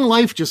a long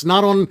life, just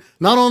not on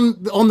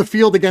the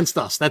field against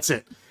us. That's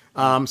it.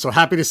 So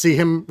happy to see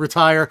him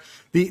retire.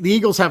 The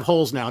Eagles have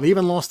holes now, and they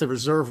even lost their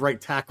reserve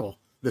right tackle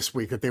this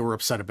week that they were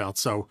upset about.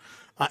 So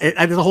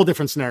it's a whole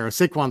different scenario.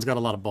 Saquon's got a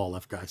lot of ball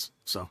left, guys.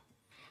 So,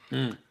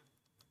 Dan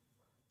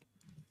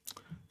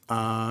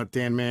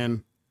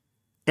Mann.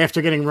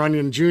 After getting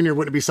Runyon Jr.,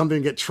 would it be something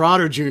to get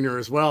Trotter Jr.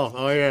 as well?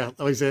 Oh yeah,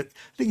 always it.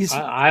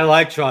 I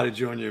like Trotter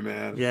Jr.,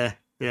 man. Yeah.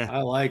 I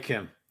like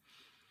him.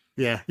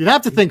 Yeah, you'd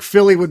have to think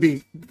Philly would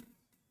be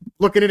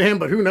looking at him,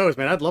 but who knows,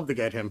 man? I'd love to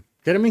get him.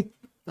 Kidding me?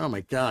 Oh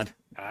my God.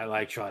 I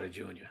like Trotter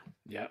Jr.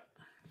 Yep.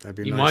 That'd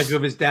be he nice. Reminds me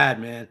of his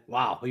dad, man.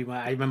 Wow.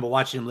 I remember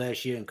watching him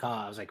last year in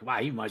college. I was like, wow,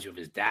 he reminds me of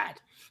his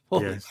dad.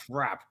 Holy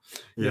crap.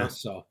 Yeah.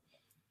 So.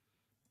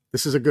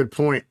 This is a good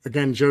point.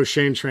 Again, Joe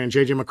Shane Train,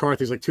 JJ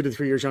McCarthy's like 2 to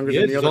 3 years younger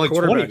than the other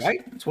quarterbacks. 20,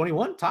 right?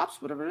 21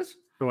 tops, whatever it is.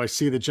 So I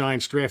see the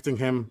Giants drafting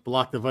him,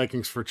 block the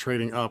Vikings for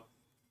trading up.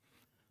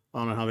 I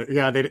don't know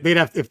how they'd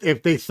have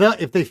if they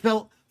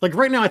felt like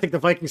right now. I think the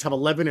Vikings have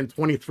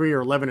 11-23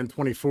 or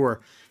 11-24.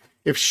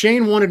 If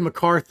Shane wanted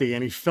McCarthy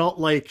and he felt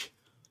like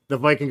the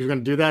Vikings are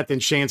going to do that,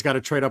 then Shane's got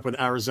to trade up with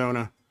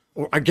Arizona.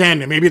 Or again,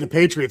 maybe the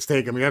Patriots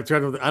take him. You have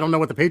to. I don't know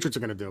what the Patriots are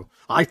going to do.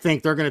 I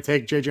think they're going to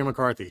take JJ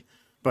McCarthy,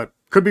 but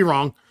could be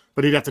wrong.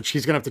 but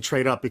he's gonna have to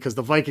trade up because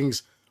the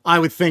Vikings, I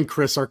would think,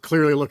 Chris, are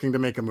clearly looking to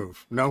make a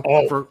move. No,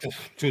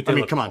 dude, I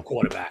mean, come on,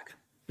 quarterback.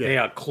 Yeah. They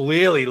are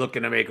clearly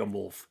looking to make a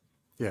move.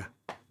 Yeah,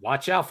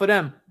 watch out for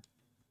them.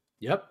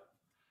 Yep.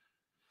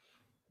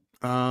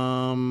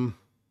 11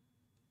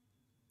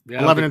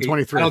 and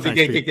 23. I don't think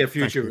they think their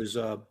future is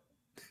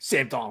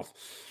Sam Darnold.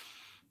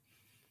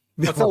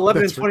 What's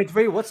 11 and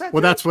 23? What's that?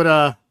 Well, that's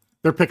what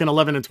they're picking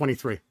 11 and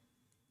 23.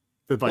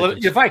 The Vikings. Well,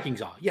 the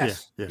Vikings are.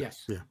 Yes.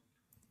 Yes.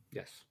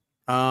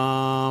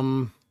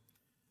 I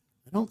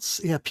don't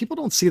see. Yeah, people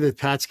don't see the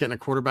Pats getting a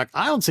quarterback.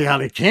 I don't see how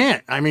they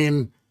can't. I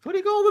mean, who do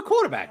you go with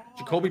quarterback?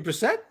 Jacoby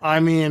Brissett? I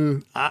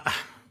mean,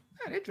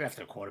 they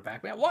drafted a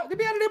quarterback, man. What? They'd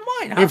be out of their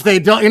mind. If they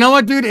don't, you know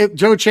what, dude?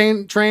 Joe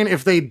Train,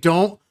 if they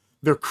don't,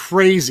 they're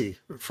crazy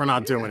for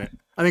not doing it.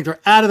 I think they're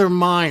out of their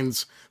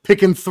minds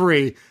picking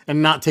 3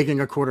 and not taking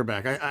a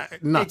quarterback.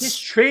 Nuts. They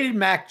just traded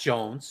Mac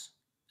Jones.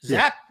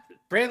 Zach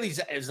Bradley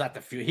is not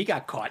the future. He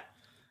got caught.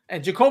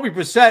 And Jacoby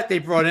Brissett they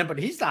brought in, but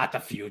he's not the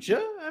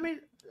future. I mean,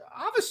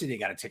 obviously they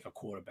got to take a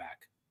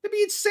quarterback. They'd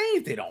be insane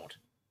if they don't.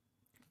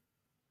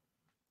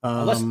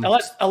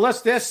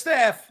 Unless their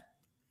staff.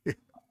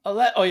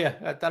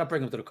 That'll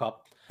bring them to the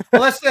cup.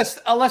 Unless their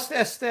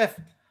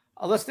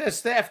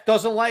staff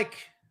doesn't like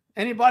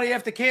anybody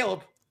after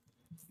Caleb.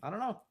 I don't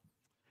know.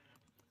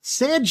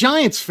 Sad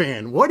Giants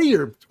fan. What are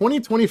your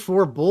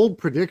 2024 bold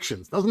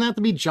predictions? Doesn't have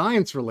to be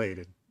Giants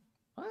related.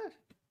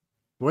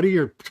 What are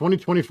your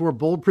 2024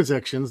 bold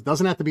predictions?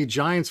 Doesn't have to be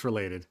Giants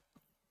related.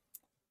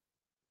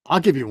 I'll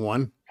give you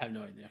one. I have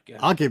no idea.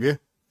 I'll give you.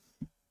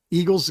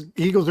 Eagles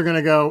are going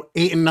to go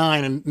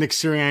 8-9, and Nick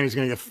Sirianni is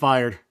going to get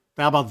fired.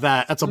 How about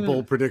that? That's a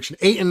bold prediction.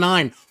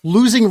 8-9,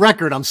 losing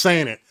record. I'm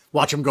saying it.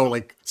 Watch them go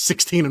like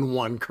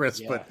 16-1,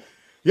 Chris. Yeah. But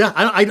yeah,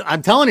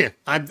 I'm telling you,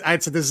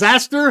 it's a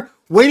disaster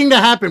waiting to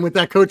happen with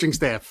that coaching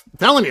staff. I'm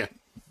telling you.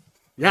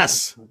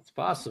 Yes, it's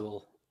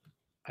possible.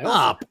 I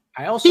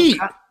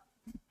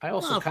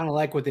also kind of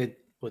like what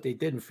they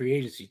did in free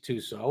agency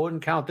too. So I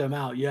wouldn't count them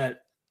out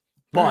yet.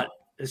 But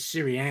it's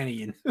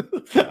Sirianni, and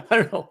I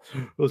don't know.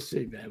 We'll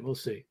see, man. We'll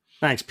see.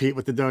 Thanks, Pete,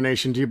 with the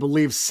donation. Do you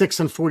believe 6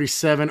 and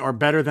 47 are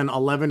better than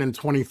 11 and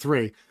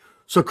 23?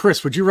 So,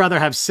 Chris, would you rather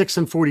have 6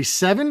 and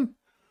 47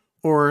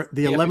 or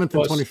the 11th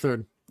and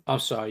 23rd? I'm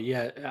sorry.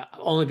 Yeah,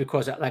 only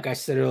because, like I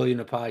said earlier in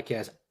the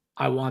podcast,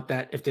 I want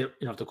that. If the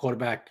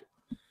quarterback,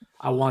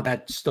 I want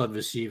that stud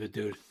receiver,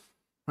 dude.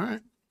 All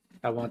right.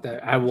 I want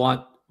that. I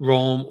want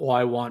Rome, or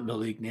I want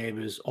Malik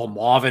Neighbors, or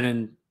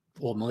Marvin,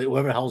 or Malik,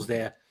 whoever the hell's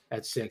there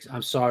at 6.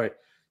 I'm sorry.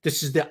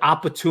 This is the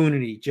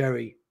opportunity,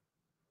 Jerry,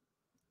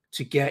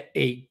 to get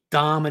a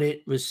dominant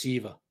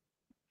receiver.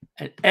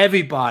 And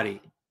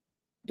everybody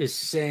is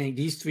saying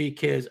these 3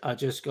 kids are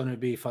just going to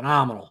be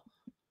phenomenal.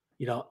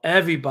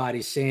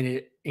 Everybody's saying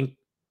it.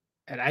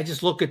 And I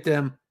just look at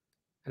them,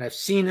 and I've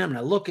seen them, and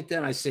I look at them,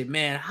 and I say,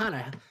 man,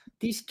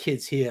 these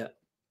kids here,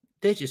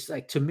 they're just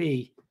like, to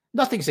me,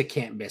 nothing's a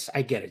can't miss.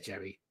 I get it,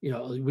 Jerry.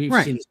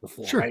 We've seen this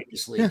before, right?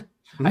 This league. Yeah.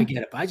 Mm-hmm. I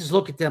get it. But I just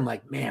look at them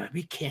like, man,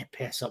 we can't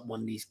pass up one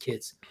of these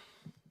kids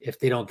if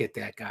they don't get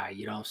that guy,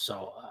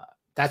 So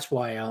that's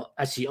why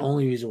that's the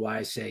only reason why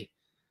I say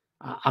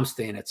I'm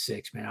staying at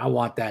 6, man. I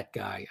want that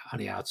guy on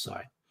the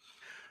outside.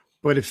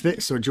 But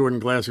so Jordan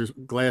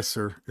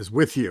Glasser is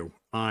with you.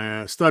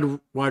 Stud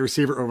wide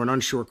receiver over an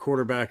unsure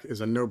quarterback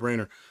is a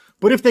no-brainer.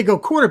 But if they go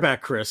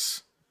quarterback,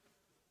 Chris,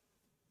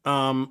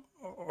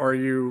 are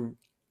you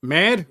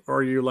mad, or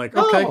are you like,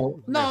 okay?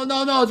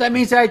 No. That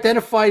means they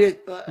identified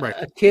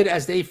a kid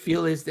as they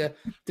feel this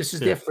is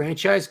their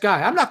franchise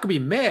guy. I'm not going to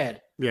be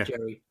mad,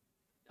 Jerry.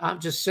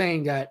 I'm just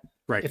saying that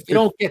if they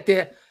don't get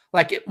there,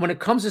 like when it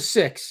comes to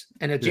 6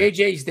 and a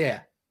JJ's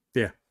there,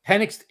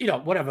 Penix,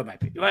 whatever it might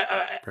be,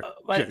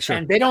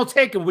 and they don't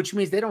take him, which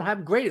means they don't have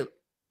him graded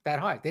that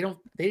high. They didn't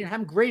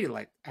have him graded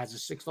like as a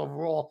 6th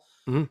overall.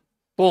 Mm-hmm.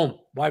 Boom,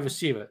 wide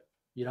receiver.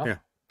 Then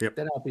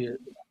I'll be.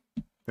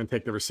 Then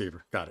take the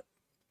receiver. Got it.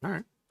 All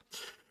right.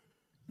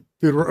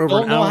 Dude, we're over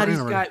don't an know hour. How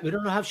these guys, we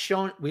don't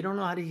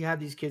know how to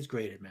have these kids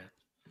graded, man.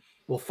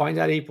 We'll find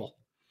out April.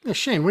 Yeah,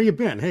 Shane, where you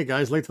been? Hey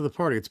guys, late to the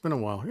party. It's been a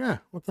while. Yeah,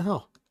 what the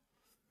hell?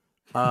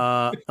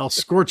 El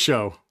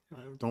Scorcho. I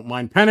don't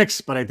mind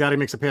Penix, but I doubt he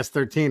makes it past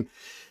 13.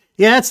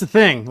 Yeah, that's the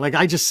thing. Like,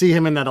 I just see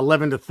him in that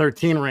 11 to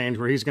 13 range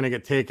where he's going to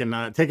get taken.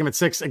 Take him at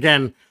 6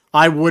 again.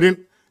 I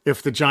wouldn't.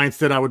 If the Giants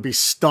did, I would be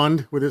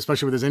stunned with it,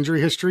 especially with his injury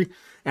history.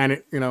 And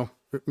it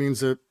means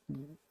that we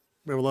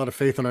have a lot of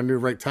faith in our new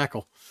right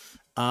tackle.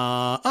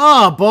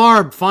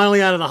 Barb,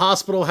 finally out of the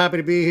hospital. Happy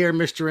to be here.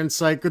 Missed your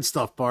insight. Good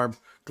stuff, Barb.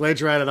 Glad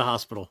you're out of the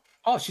hospital.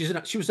 Oh, she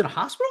was in a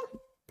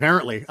hospital?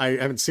 Apparently. I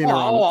haven't seen her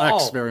on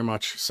X very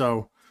much.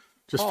 So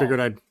just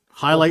figured I'd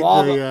highlight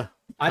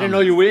I didn't know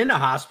you were in the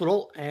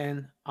hospital,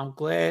 and I'm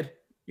glad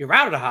you're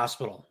out of the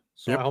hospital.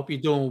 So I hope you're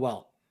doing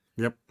well.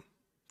 Yep.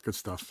 Good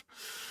stuff.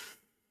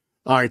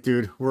 All right,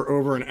 dude, we're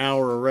over an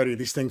hour already.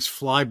 These things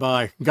fly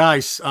by.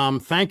 Guys,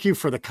 thank you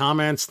for the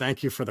comments.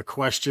 Thank you for the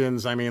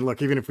questions. I mean,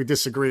 look, even if we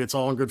disagree, it's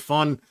all in good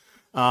fun.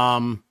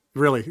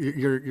 Really,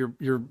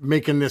 you're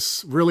making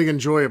this really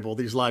enjoyable,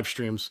 these live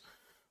streams.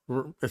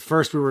 At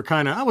first, we were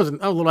I was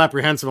a little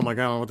apprehensive. I'm like,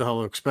 I don't know what the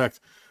hell to expect.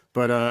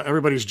 But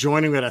everybody's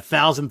joining. We had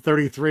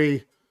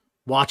 1,033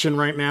 watching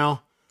right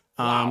now.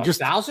 Wow,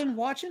 just 1,000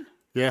 watching?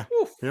 Yeah.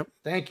 Oof. Yep.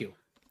 Thank you.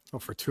 Oh,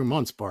 for 2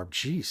 months, Barb.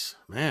 Jeez,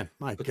 man.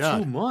 My For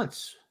God. 2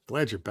 months.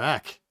 Glad you're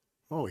back.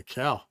 Holy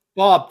cow.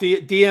 Bob,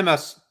 DM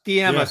us.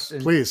 DM us.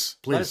 And please.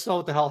 let us know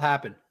what the hell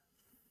happened.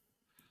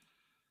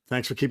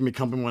 Thanks for keeping me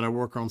company when I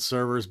work on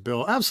servers,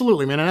 Bill.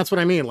 Absolutely, man. And that's what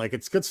I mean. Like,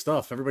 it's good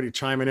stuff. Everybody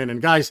chiming in.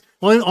 And guys,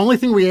 only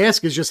thing we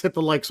ask is just hit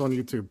the likes on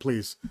YouTube,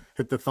 please.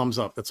 Hit the thumbs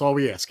up. That's all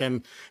we ask.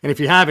 And if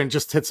you haven't,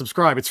 just hit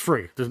subscribe. It's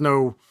free. There's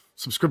no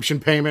subscription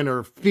payment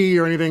or fee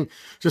or anything.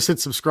 Just hit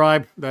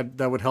subscribe.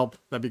 That would help.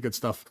 That'd be good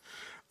stuff.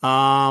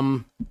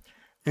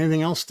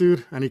 Anything else,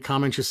 dude? Any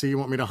comments you see you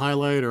want me to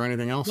highlight or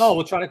anything else? No,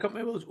 we'll try to come.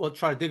 We'll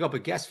try to dig up a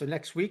guest for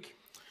next week.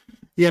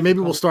 Yeah, maybe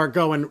we'll start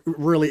going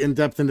really in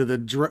depth into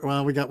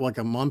well, we got like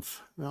a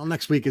month. Well,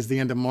 next week is the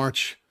end of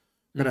March.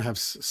 We're gonna have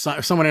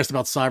someone asked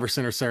about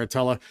Syverson or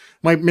Saratella.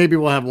 Maybe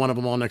we'll have one of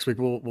them all next week.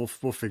 We'll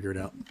figure it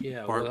out.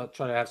 Yeah, we'll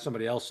try to have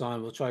somebody else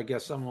on. We'll try to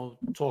get someone.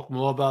 We'll talk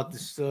more about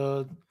this.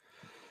 Talk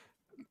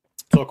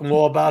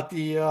more about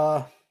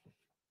the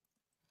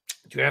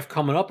draft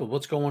coming up and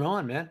what's going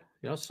on, man.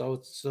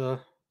 So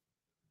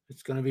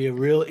it's going to be a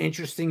real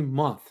interesting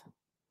month.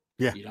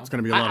 Yeah, it's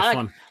going to be a lot of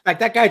fun. Like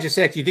that guy just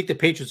said, do you think the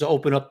Patriots will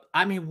open up?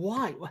 I mean,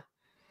 why?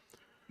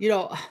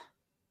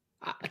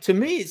 To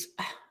me, it's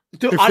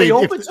are they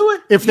open to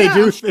it? If they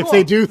do, sure. If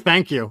they do,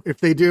 thank you. If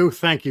they do,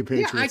 thank you,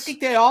 Patriots. Yeah, I think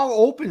they are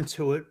open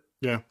to it.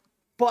 Yeah,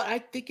 but I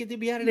think they'd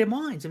be out of their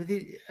minds. I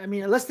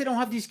mean, unless they don't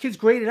have these kids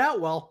graded out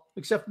well,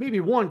 except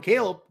maybe one,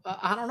 Caleb.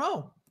 I don't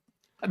know.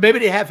 Maybe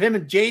they have him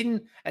and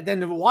Jaden, and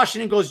then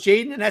Washington goes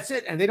Jaden, and that's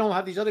it. And they don't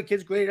have these other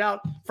kids graded out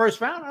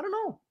first round. I don't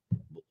know.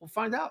 We'll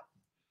find out.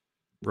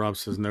 Rob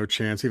says no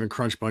chance. Even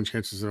Crunch Bunch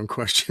answers their own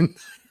question.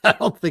 I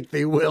don't think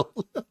they will.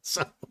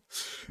 So,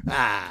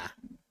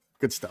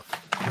 good stuff.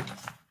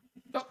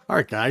 All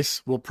right,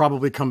 guys. We'll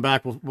probably come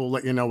back. We'll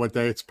let you know what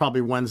day. It's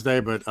probably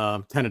Wednesday, but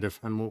tentative,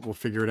 and we'll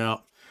figure it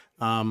out.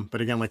 But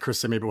again, like Chris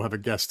said, maybe we'll have a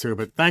guest too.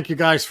 But thank you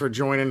guys for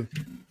joining.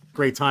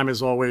 Great time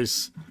as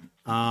always.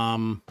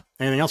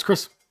 Anything else,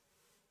 Chris?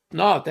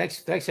 No,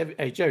 thanks.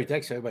 Hey, Jerry,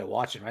 thanks everybody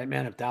watching, right,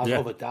 man?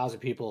 Over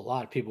 1,000 people, a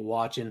lot of people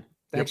watching.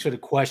 Thanks for the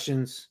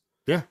questions.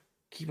 Yeah.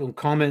 Keep them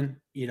coming,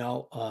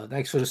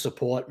 thanks for the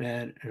support,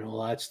 man, and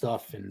all that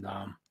stuff. And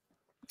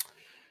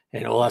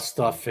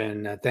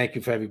thank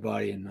you for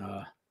everybody. And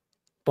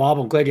Bob,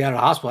 I'm glad you're out of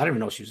the hospital. I didn't even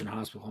know she was in the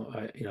hospital.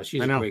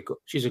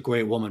 She's a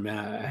great woman, man.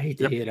 I hate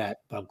to hear that,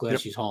 but I'm glad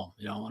she's home.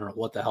 I don't know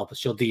what the hell, but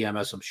she'll DM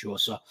us, I'm sure.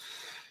 So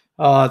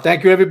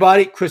thank you,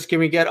 everybody. Chris, can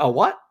we get a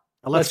what?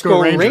 Let's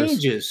go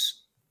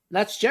Rangers.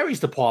 That's Jerry's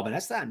department.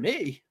 That's not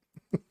me.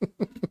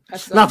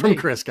 That's not from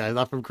Chris, guys.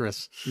 Not from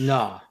Chris.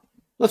 No.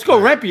 Let's go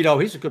Rempe, though.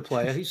 He's a good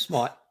player. He's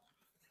smart.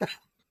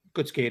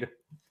 Good skater.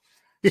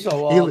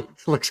 So he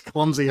looks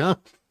clumsy, huh?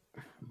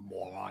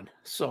 Moron.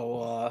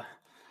 So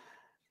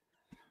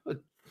a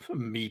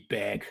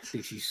meatbag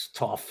thinks he's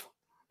tough.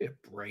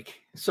 It break.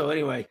 So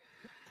anyway.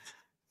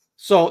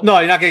 So no,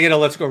 you're not gonna get a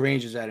let's go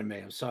Rangers out of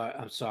me.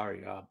 I'm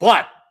sorry.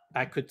 But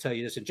I could tell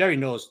you this, and Jerry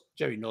knows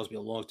me a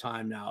long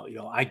time now.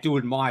 I do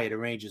admire the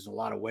Rangers in a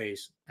lot of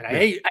ways. And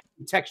I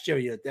text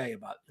Jerry the other day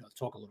about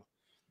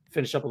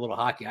finish up a little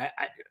hockey.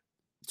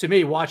 To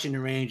me, watching the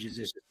Rangers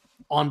is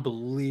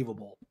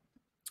unbelievable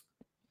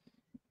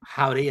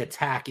how they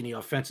attack in the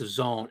offensive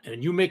zone.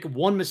 And you make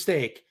one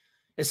mistake,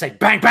 it's like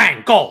bang,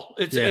 bang, goal.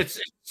 Yep.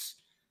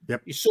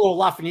 You saw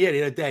Lafreniere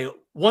the other day.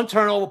 One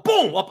turnover,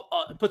 boom, up,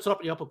 puts it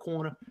up in the upper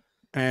corner.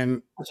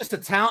 And it's just a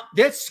talent.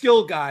 Their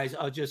skill guys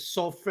are just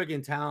so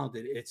friggin'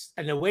 talented.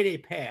 And the way they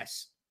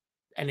pass,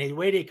 and the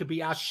way they could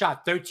be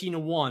outshot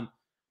 13-1,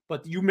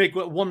 but you make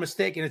one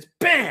mistake and it's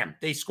bam,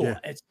 they score.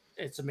 Yeah.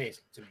 It's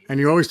amazing to me. And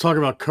you always talk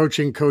about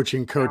coaching.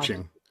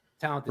 Talented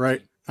right?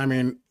 Team. I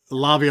mean,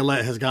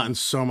 Laviolette has gotten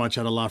so much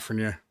out of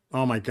Lafreniere.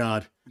 Oh my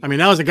God. I mean,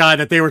 that was a guy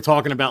that they were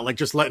talking about, like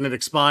just letting it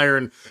expire.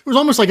 And it was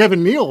almost like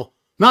Evan Neal.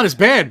 Not as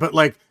bad, but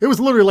like, it was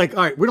literally like,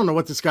 all right, we don't know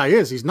what this guy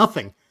is. He's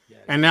nothing. Yeah.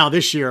 And now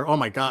this year, oh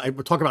my God,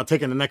 we're talking about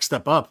taking the next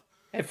step up.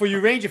 And for you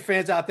Ranger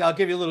fans out there, I'll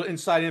give you a little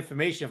inside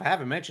information. If I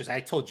haven't mentioned this,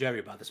 I told Jerry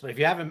about this, but if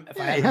I haven't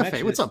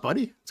mentioned what's up,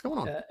 buddy? What's going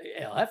on?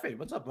 Hefe,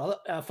 what's up, brother?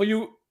 For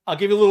you, I'll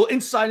give you a little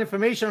inside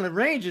information on the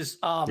Rangers.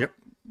 Yep.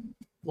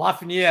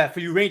 Lafreniere, for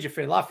you Ranger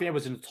fan, Lafreniere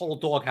was in a total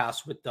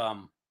doghouse with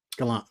Gallant.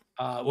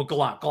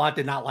 Gallant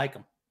did not like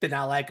him.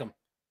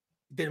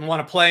 Didn't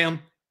want to play him.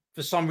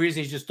 For some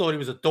reason, he just thought he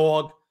was a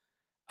dog.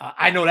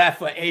 I know that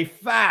for a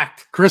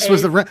fact. Chris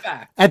was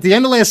at the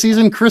end of last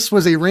season, Chris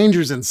was a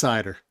Rangers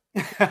insider.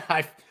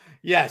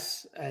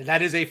 Yes,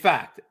 that is a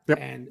fact. Yep.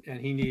 And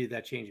he needed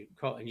that change of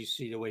coat. And you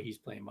see the way he's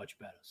playing much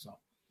better. So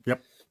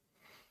yep.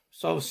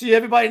 So see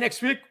everybody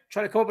next week.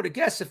 Try to come up with a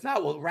guest. If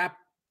not, we'll wrap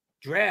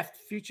draft,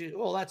 future,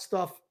 all that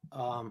stuff.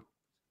 And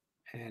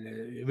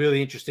a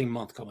really interesting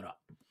month coming up.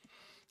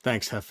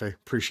 Thanks, Hefe.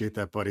 Appreciate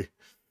that, buddy.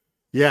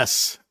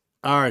 Yes.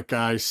 All right,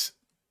 guys.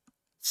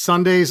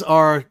 Sundays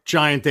are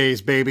Giant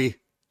days, baby.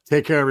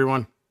 Take care,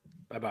 everyone.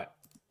 Bye-bye.